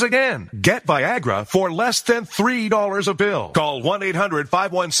prices again. Get Viagra for less than $3 a pill. Call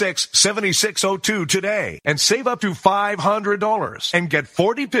 1-800-516-7602 today and save up to $500 and get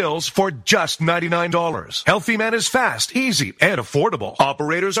 40 pills for just $99. Healthy Man is fast, easy, and affordable.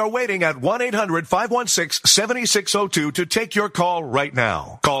 Operators are waiting at 1-800-516-7602 to take your call right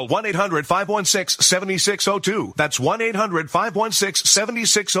now. Call 1-800-516-7602. That's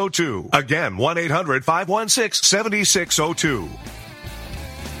 1-800-516-7602. Again, 1-800-516-7602.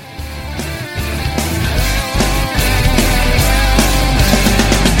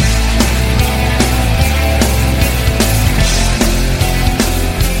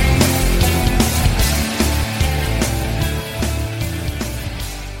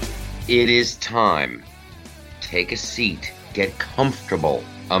 It is time. Take a seat. Get comfortable.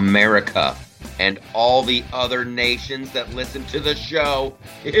 America and all the other nations that listen to the show.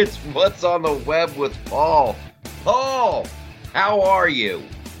 It's What's on the Web with Paul. Paul, how are you?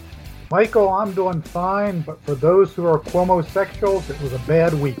 Michael, I'm doing fine, but for those who are Cuomo-sexuals, it was a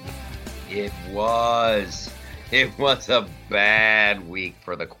bad week. It was. It was a bad week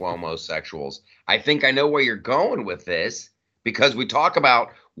for the Cuomo-sexuals. I think I know where you're going with this, because we talk about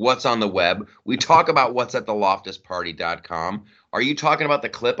what's on the web. We talk about what's at theloftusparty.com. Are you talking about the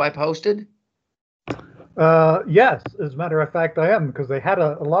clip I posted? Yes, as a matter of fact, I am, because they had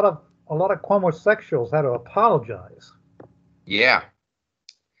a lot of Cuomo-sexuals had to apologize. Yeah.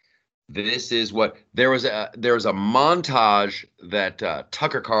 This is what there was a montage that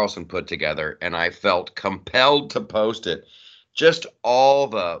Tucker Carlson put together, and I felt compelled to post it. Just all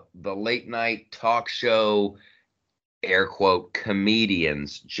the late night talk show, air quote,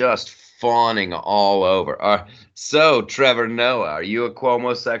 comedians just fawning all over. So, Trevor Noah, are you a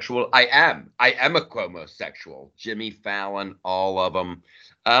Cuomo-sexual? I am a Cuomo-sexual. Jimmy Fallon, all of them.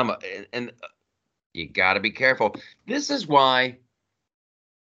 And You got to be careful. This is why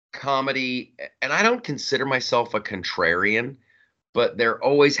comedy, and I don't consider myself a contrarian, but there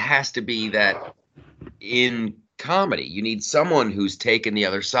always has to be that in comedy. You need someone who's taken the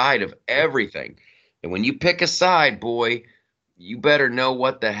other side of everything. And when you pick a side, boy, you better know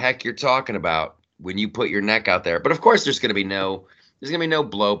what the heck you're talking about when you put your neck out there. But of course, there's gonna be no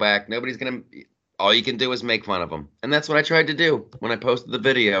blowback. Nobody's gonna. All you can do is make fun of them, and that's what I tried to do when I posted the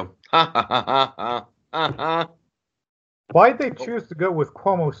video. Ha ha ha ha ha ha ha. Why'd they choose to go with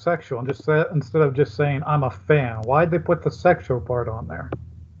Cuomo sexual and just say, instead of just saying I'm a fan? Why'd they put the sexual part on there?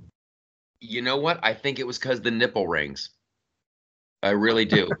 You know what? I think it was because the nipple rings. I really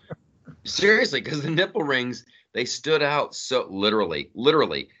do. Seriously, because the nipple rings, they stood out so literally,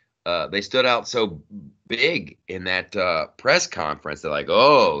 they stood out so big in that press conference. They're like,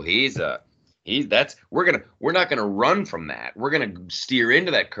 oh, we're not gonna run from that. We're gonna steer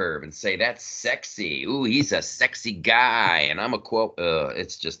into that curve and say that's sexy. Ooh, he's a sexy guy, and I'm a quote.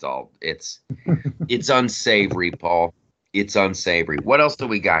 It's just it's unsavory, Paul. It's unsavory. What else do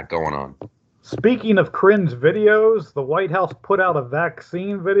we got going on? Speaking of cringe videos, the White House put out a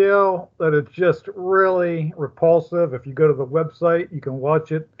vaccine video that is just really repulsive. If you go to the website, you can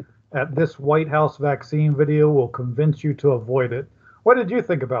watch it at this White House vaccine video will convince you to avoid it. What did you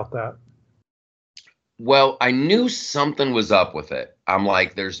think about that? Well, I knew something was up with it. I'm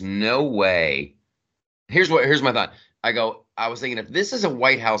like, there's no way. Here's my thought. I was thinking if this is a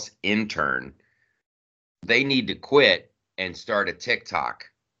White House intern, they need to quit and start a TikTok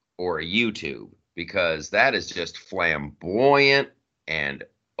or a YouTube because that is just flamboyant and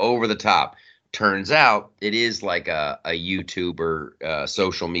over the top. Turns out it is like a YouTuber,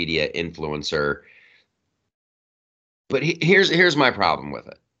 social media influencer. But here's my problem with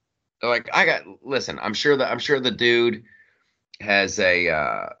it. Like listen, I'm sure the dude has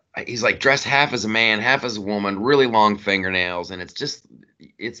he's like dressed half as a man, half as a woman, really long fingernails, and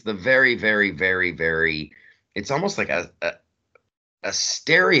it's the very, very, very, very, it's almost like a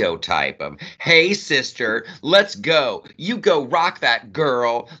stereotype of, hey, sister, let's go. You go rock that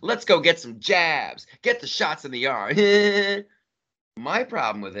girl. Let's go get some jabs. Get the shots in the arm. My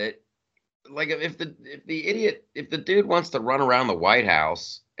problem with it, like if the dude wants to run around the White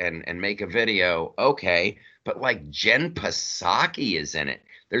House and make a video, okay, but like Jen Psaki is in it.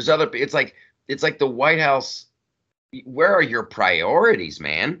 There's it's like the White House. Where are your priorities,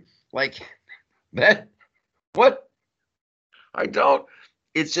 man? Like that. What? I don't.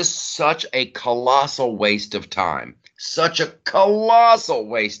 It's just such a colossal waste of time. Such a colossal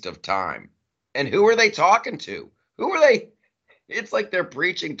waste of time. And who are they talking to? Who are they? It's like they're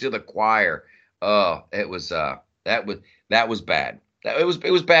preaching to the choir. Oh, it was that was bad.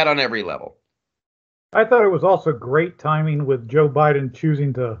 It was bad on every level. I thought it was also great timing with Joe Biden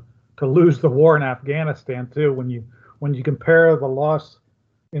choosing to lose the war in Afghanistan too. When you compare the loss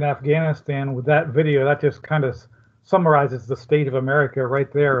in Afghanistan with that video, that just kind of summarizes the state of America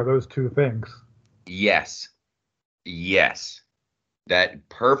right there, those two things. Yes. That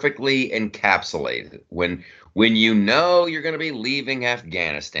perfectly encapsulated when you know you're going to be leaving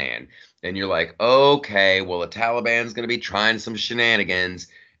Afghanistan and you're like, okay, well, the Taliban's going to be trying some shenanigans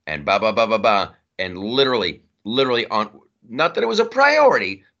and blah, blah, blah, blah, blah. And literally on, not that it was a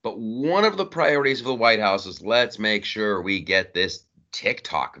priority, but one of the priorities of the White House is let's make sure we get this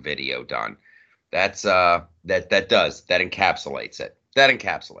TikTok video done. That encapsulates it. That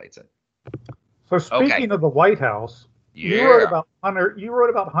encapsulates it. So speaking of the White House, yeah. You wrote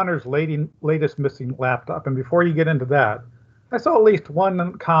about Hunter's latest missing laptop, and before you get into that, I saw at least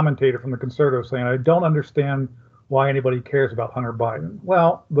one commentator from the Conservative saying, "I don't understand why anybody cares about Hunter Biden."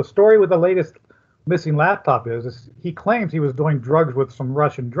 Well, the story with the latest missing laptop is he claims he was doing drugs with some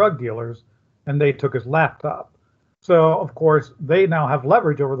Russian drug dealers, and they took his laptop. So, of course, they now have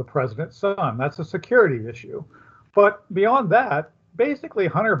leverage over the president's son. That's a security issue. But beyond that, basically,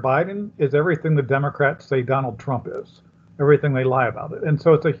 Hunter Biden is everything the Democrats say Donald Trump is, everything they lie about it. And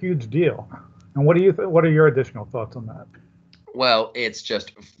so it's a huge deal. And what are your additional thoughts on that? Well, it's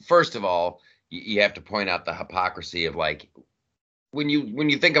just, first of all, you have to point out the hypocrisy of like, when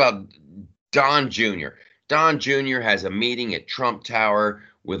you think about Don Jr., Don Jr. has a meeting at Trump Tower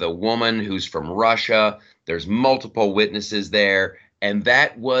with a woman who's from Russia. There's multiple witnesses there. And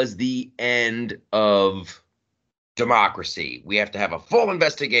that was the end of democracy. We have to have a full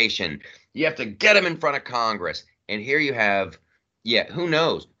investigation. You have to get him in front of Congress. And here you have, who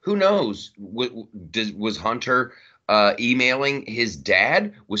knows? Who knows? Was Hunter emailing his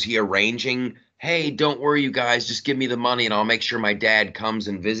dad? Was he arranging, hey, don't worry, you guys, just give me the money and I'll make sure my dad comes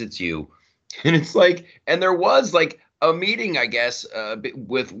and visits you. And it's like, and there was like a meeting, I guess,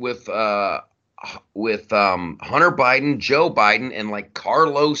 with Hunter Biden, Joe Biden, and like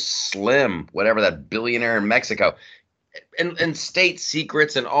Carlos Slim, whatever that billionaire in Mexico, and state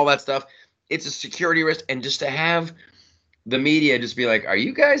secrets and all that stuff. It's a security risk, and just to have the media just be like, "Are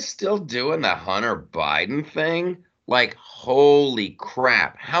you guys still doing the Hunter Biden thing?" Like, holy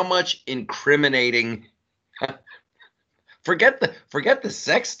crap! How much incriminating. Forget the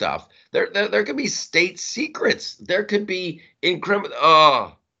sex stuff. There could be state secrets. There could be incriminate.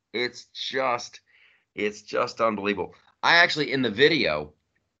 Oh, it's just unbelievable. I actually in the video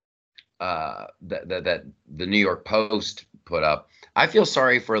that the New York Post put up, I feel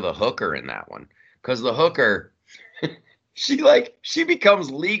sorry for the hooker in that one because the hooker she becomes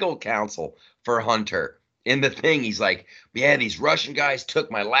legal counsel for Hunter. In the thing, he's like, yeah, these Russian guys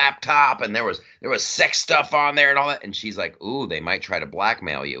took my laptop and there was sex stuff on there and all that. And she's like, ooh, they might try to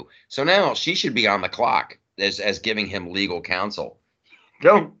blackmail you. So now she should be on the clock as giving him legal counsel.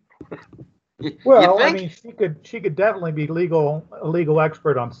 Don't. Well, I mean, she could definitely be a legal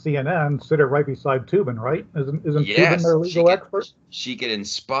expert on CNN. Sit her right beside Tubin, right? Isn't Tubin their legal expert? She could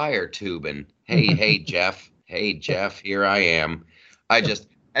inspire Tubin. Hey Jeff. Hey Jeff, here I am.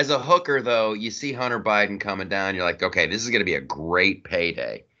 As a hooker, though, you see Hunter Biden coming down, you're like, okay, this is going to be a great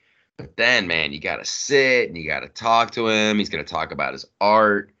payday. But then, man, you got to sit and you got to talk to him. He's going to talk about his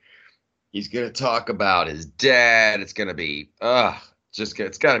art. He's going to talk about his dad. It's going to be,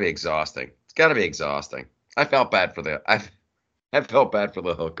 it's got to be exhausting. It's got to be exhausting. I felt bad for I felt bad for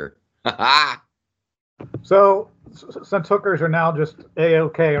the hooker. So, since hookers are now just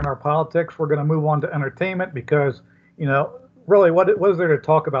A-OK in our politics, we're going to move on to entertainment because, really, what is there to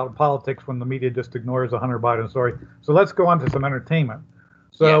talk about in politics when the media just ignores the Hunter Biden story? So let's go on to some entertainment.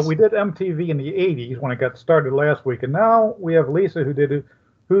 So yes. We did MTV in the 80s when it got started last week, and now we have Lisa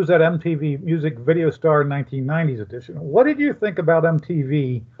who's at MTV Music Video Star 1990s edition. What did you think about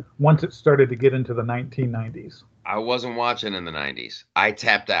MTV once it started to get into the 1990s? I wasn't watching in the 90s. I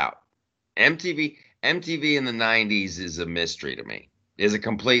tapped out. MTV in the 90s is a mystery to me. Is a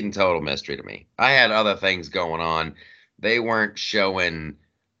complete and total mystery to me. I had other things going on. They weren't showing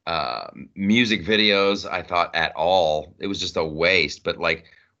music videos, I thought, at all. It was just a waste. But like,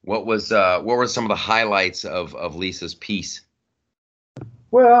 what were some of the highlights of Lisa's piece?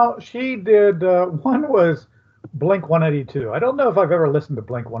 Well, she did. One was Blink 182. I don't know if I've ever listened to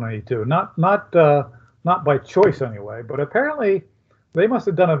Blink 182. Not by choice anyway. But apparently, they must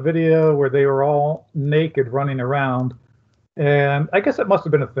have done a video where they were all naked running around. And I guess it must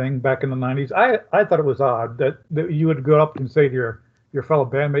have been a thing back in the 90s. I thought it was odd that you would go up and say to your fellow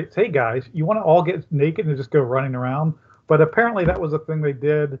bandmates, hey, guys, you want to all get naked and just go running around? But apparently that was a thing they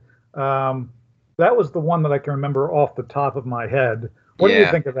did. That was the one that I can remember off the top of my head. What do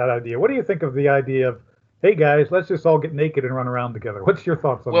you think of that idea? What do you think of the idea of, hey, guys, let's just all get naked and run around together? What's your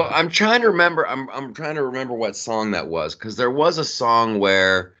thoughts on that? Well, I'm trying to remember. I'm trying to remember what song that was, because there was a song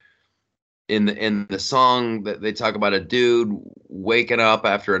where in the song that they talk about a dude waking up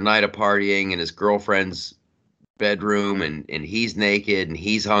after a night of partying in his girlfriend's bedroom and he's naked and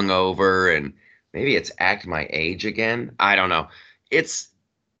he's hungover and maybe it's Act My Age Again. I don't know. It's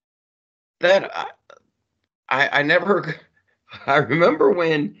that I never. I remember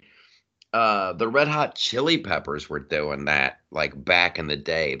when the Red Hot Chili Peppers were doing that, like back in the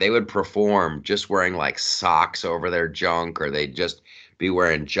day. They would perform just wearing like socks over their junk, or they'd just be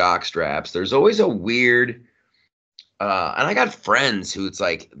wearing jock straps. There's always a weird, and I got friends who it's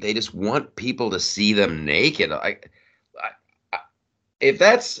like they just want people to see them naked. If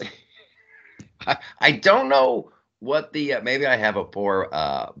that's, I don't know what the maybe I have a poor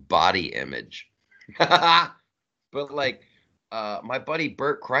body image, but like. My buddy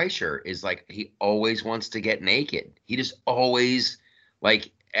Bert Kreischer is like, he always wants to get naked. He just always,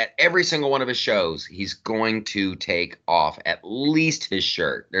 like, at every single one of his shows, he's going to take off at least his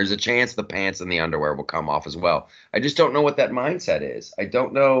shirt. There's a chance the pants and the underwear will come off as well. I just don't know what that mindset is. I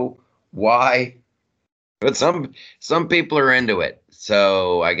don't know why, but some people are into it.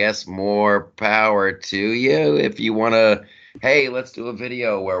 So I guess more power to you if you want to. Hey, let's do a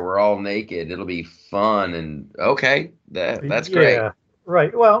video where we're all naked. It'll be fun. And okay, that's great. Yeah,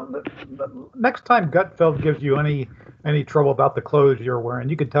 right. Well, next time Gutfeld gives you any trouble about the clothes you're wearing,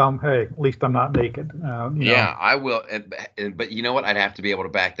 you could tell him, hey, at least I'm not naked. Yeah, I will. But you know what? I'd have to be able to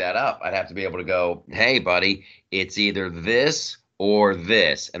back that up. I'd have to be able to go, hey, buddy, it's either this or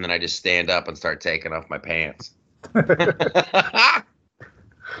this. And then I just stand up and start taking off my pants.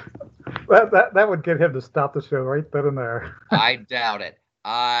 That would get him to stop the show right then and there. I doubt it.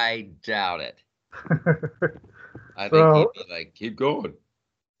 I think he'd be like, keep going.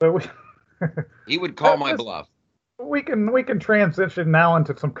 So he would call my bluff. We can transition now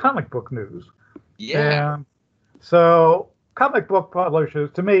into some comic book news. Yeah. And so comic book publishers,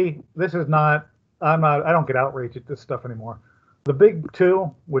 to me, this is not, I don't get outraged at this stuff anymore. The big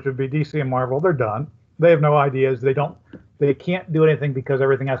two, which would be DC and Marvel, they're done. They have no ideas. They can't do anything because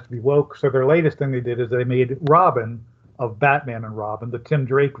everything has to be woke. So their latest thing they did is they made Robin of Batman and Robin, the Tim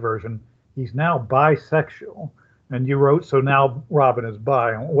Drake version. He's now bisexual. And you wrote, so now Robin is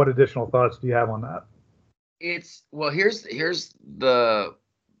bi. What additional thoughts do you have on that? It's well. Here's the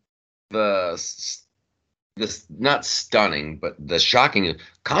this not stunning, but the shocking news.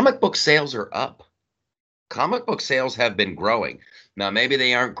 Comic book sales are up. Comic book sales have been growing. Now, maybe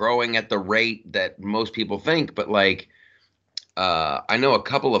they aren't growing at the rate that most people think, but like, I know a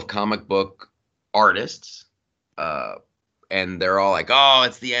couple of comic book artists, and they're all like, "Oh,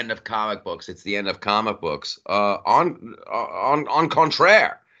 it's the end of comic books. It's the end of comic books." On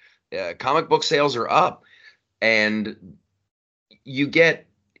contraire, comic book sales are up, and you get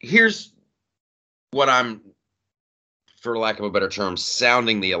here's what I'm, for lack of a better term,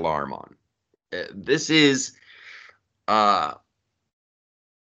 sounding the alarm on. This is how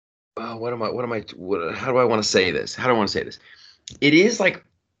do I want to say this? How do I want to say this? It is like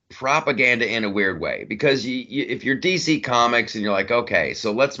propaganda in a weird way, because if you're DC Comics and you're like, okay,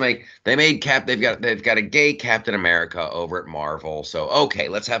 so they've got a gay Captain America over at Marvel, so okay,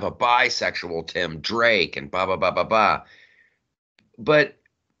 let's have a bisexual Tim Drake and blah blah blah blah blah. But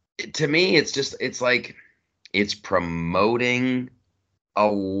to me, it's like it's promoting a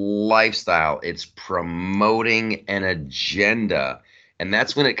lifestyle. It's promoting an agenda. And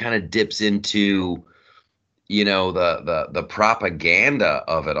that's when it kind of dips into, the propaganda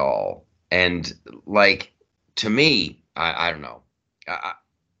of it all. And like, to me, I don't know.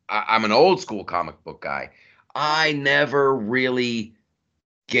 I'm an old school comic book guy. I never really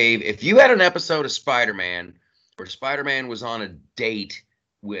if you had an episode of Spider-Man where Spider-Man was on a date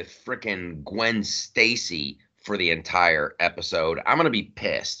with frickin' Gwen Stacy for the entire episode, I'm going to be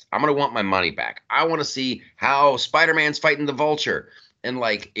pissed. I'm going to want my money back. I want to see how Spider-Man's fighting the Vulture. And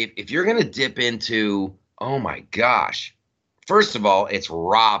like, if you're going to dip into, oh my gosh, first of all, it's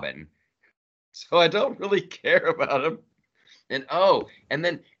Robin. So I don't really care about him. And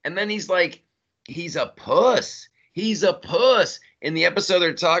then he's like, he's a puss. He's a puss. In the episode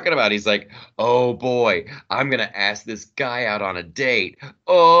they're talking about, he's like, oh boy, I'm going to ask this guy out on a date.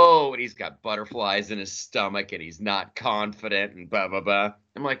 Oh, and he's got butterflies in his stomach and he's not confident and blah, blah, blah.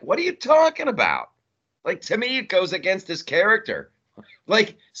 I'm like, what are you talking about? Like, to me, it goes against his character.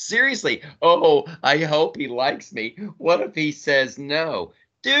 Like, seriously. Oh, I hope he likes me. What if he says no?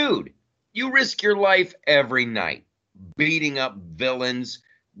 Dude, you risk your life every night beating up villains,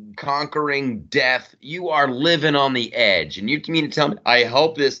 conquering death. You are living on the edge. And you mean to tell me, I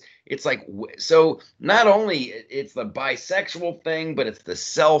hope this, it's like, so not only it's the bisexual thing, but it's the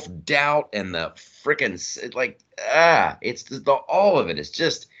self-doubt and the freaking, like, it's all of it is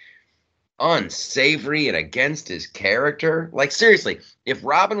just unsavory and against his character. Like, seriously, if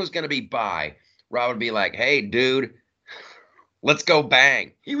Robin was going to be bi, Robin would be like, hey, dude, let's go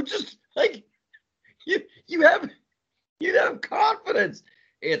bang. He would just, like, you'd have confidence.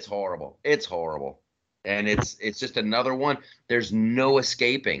 It's horrible. It's horrible. And it's just another one. There's no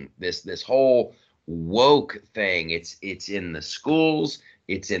escaping this whole woke thing. It's in the schools,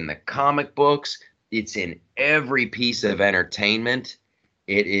 it's in the comic books, it's in every piece of entertainment.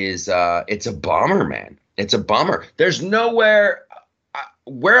 It is it's a bummer, man. It's a bummer. There's nowhere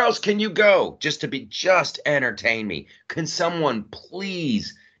where else can you go just entertain me? Can someone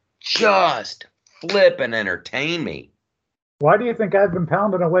please just flip and entertain me? Why do you think I've been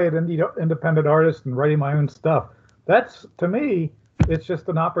pounding away at independent artists and writing my own stuff? That's, to me, it's just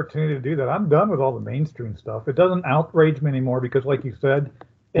an opportunity to do that. I'm done with all the mainstream stuff. It doesn't outrage me anymore because, like you said,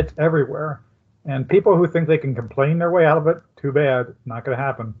 it's everywhere. And people who think they can complain their way out of it, too bad. Not going to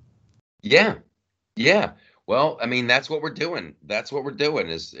happen. Yeah. Yeah. Well, I mean, that's what we're doing. That's what we're doing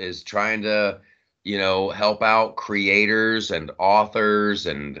is trying to, help out creators and authors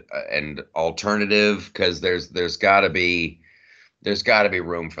and alternative, because there's got to be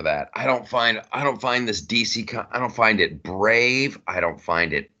room for that. I don't find this DC. I don't find it brave. I don't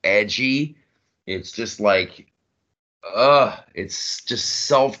find it edgy. It's just like, it's just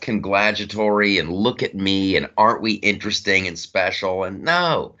self-congratulatory and look at me and aren't we interesting and special? And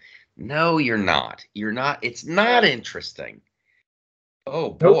no, you're not. You're not. It's not interesting.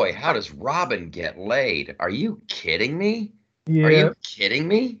 Oh boy, how does Robin get laid? Are you kidding me? Yeah. Are you kidding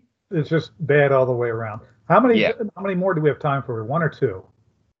me? It's just bad all the way around. How many more do we have time for? One or two?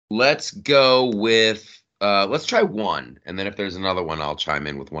 Let's go with let's try one, and then if there's another one, I'll chime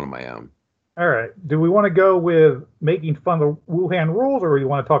in with one of my own. All right. Do we want to go with making fun of Wuhan rules, or do you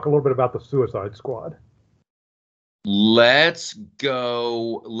want to talk a little bit about the Suicide Squad? Let's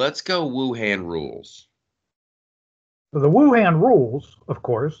go Wuhan rules. So the Wuhan rules, of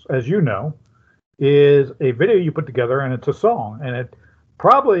course, as you know, is a video you put together, and it's a song, and it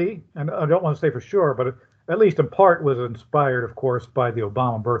probably, and I don't want to say for sure, but at least in part was inspired, of course, by the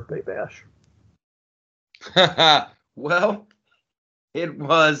Obama birthday bash. Well, it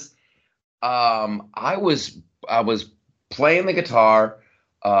was. I was playing the guitar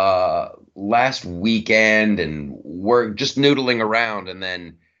last weekend, and we're just noodling around, and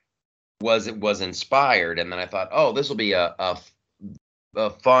then was inspired, and then I thought, oh, this will be a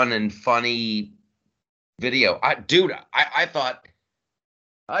fun and funny video. I thought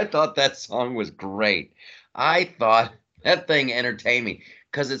that song was great. I thought that thing entertained me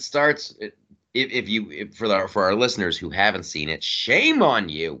because it starts. For our listeners who haven't seen it, shame on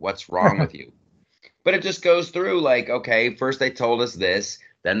you. What's wrong with you? But it just goes through like, okay, first they told us this,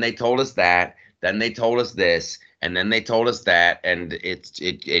 then they told us that, then they told us this, and then they told us that, and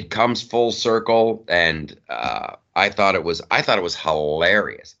it comes full circle. And I thought it was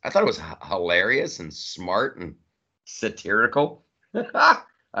hilarious. I thought it was hilarious and smart and satirical. I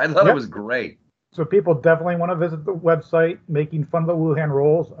thought it was great. So people definitely want to visit the website, making fun of the Wuhan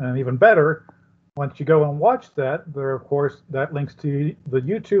rules, and even better, once you go and watch that, there, of course, that links to the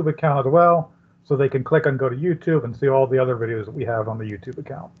YouTube account as well, so they can click on go to YouTube and see all the other videos that we have on the YouTube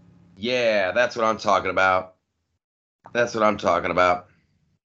account. Yeah, that's what I'm talking about. Do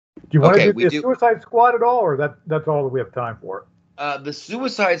you want to do the Suicide Squad at all, or that's all that we have time for? The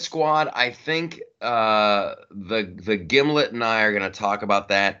Suicide Squad, I think the Gimlet and I are going to talk about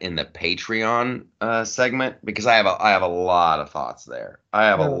that in the Patreon segment, because I have a lot of thoughts there.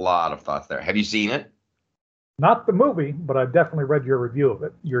 Have you seen it? Not the movie, but I've definitely read your review of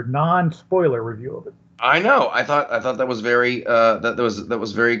it, your non-spoiler review of it. I know. I thought that was very that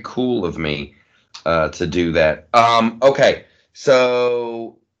was very cool of me to do that. Okay,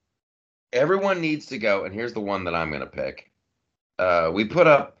 so everyone needs to go, and here's the one that I'm going to pick. We put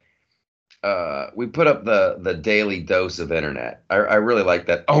up the daily dose of internet. I really like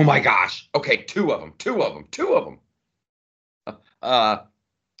that. Oh my gosh. Okay, two of them.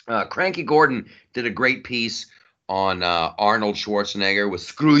 Cranky Gordon did a great piece on Arnold Schwarzenegger with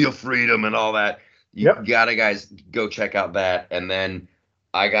 "Screw Your Freedom" and all that. You gotta, guys, go check out that. And then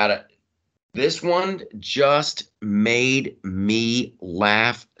this one just made me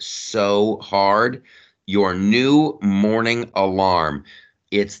laugh so hard. Your new morning alarm.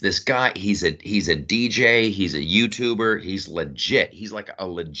 It's this guy. He's a DJ. He's a YouTuber. He's legit. He's like a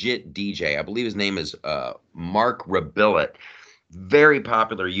legit DJ. I believe his name is Mark Rabillet. Very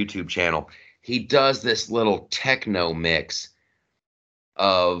popular YouTube channel. He does this little techno mix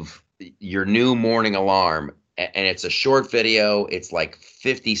of your new morning alarm, and it's a short video. It's like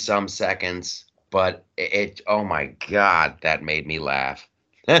 50 some seconds, but oh my God, that made me laugh.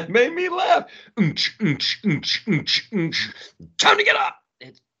 Time to get up.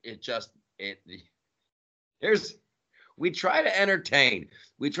 We try to entertain.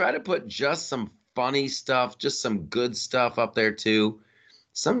 We try to put just some funny stuff, just some good stuff up there too.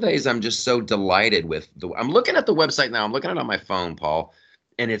 Some days I'm just so delighted with I'm looking at the website now. I'm looking at it on my phone, Paul,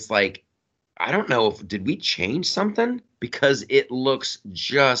 and it's like, I don't know did we change something? Because it looks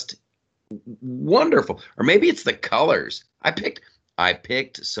just wonderful. Or maybe it's the colors. I picked a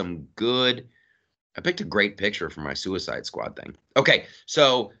great picture for my Suicide Squad thing. Okay,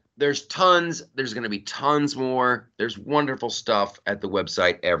 so there's going to be tons more. There's wonderful stuff at the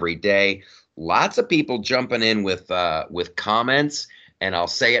website every day. Lots of people jumping in with comments, and I'll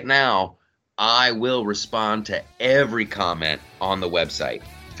say it now, I will respond to every comment on the website.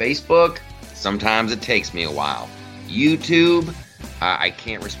 Facebook, sometimes it takes me a while. YouTube, I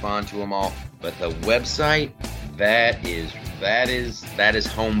can't respond to them all, but the website, that is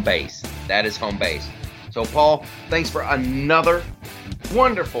home base. That is home base. So, Paul, thanks for another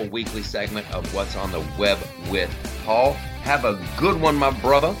wonderful weekly segment of What's on the Web with Paul. Have a good one, my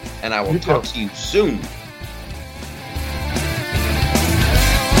brother, and I will talk to you soon.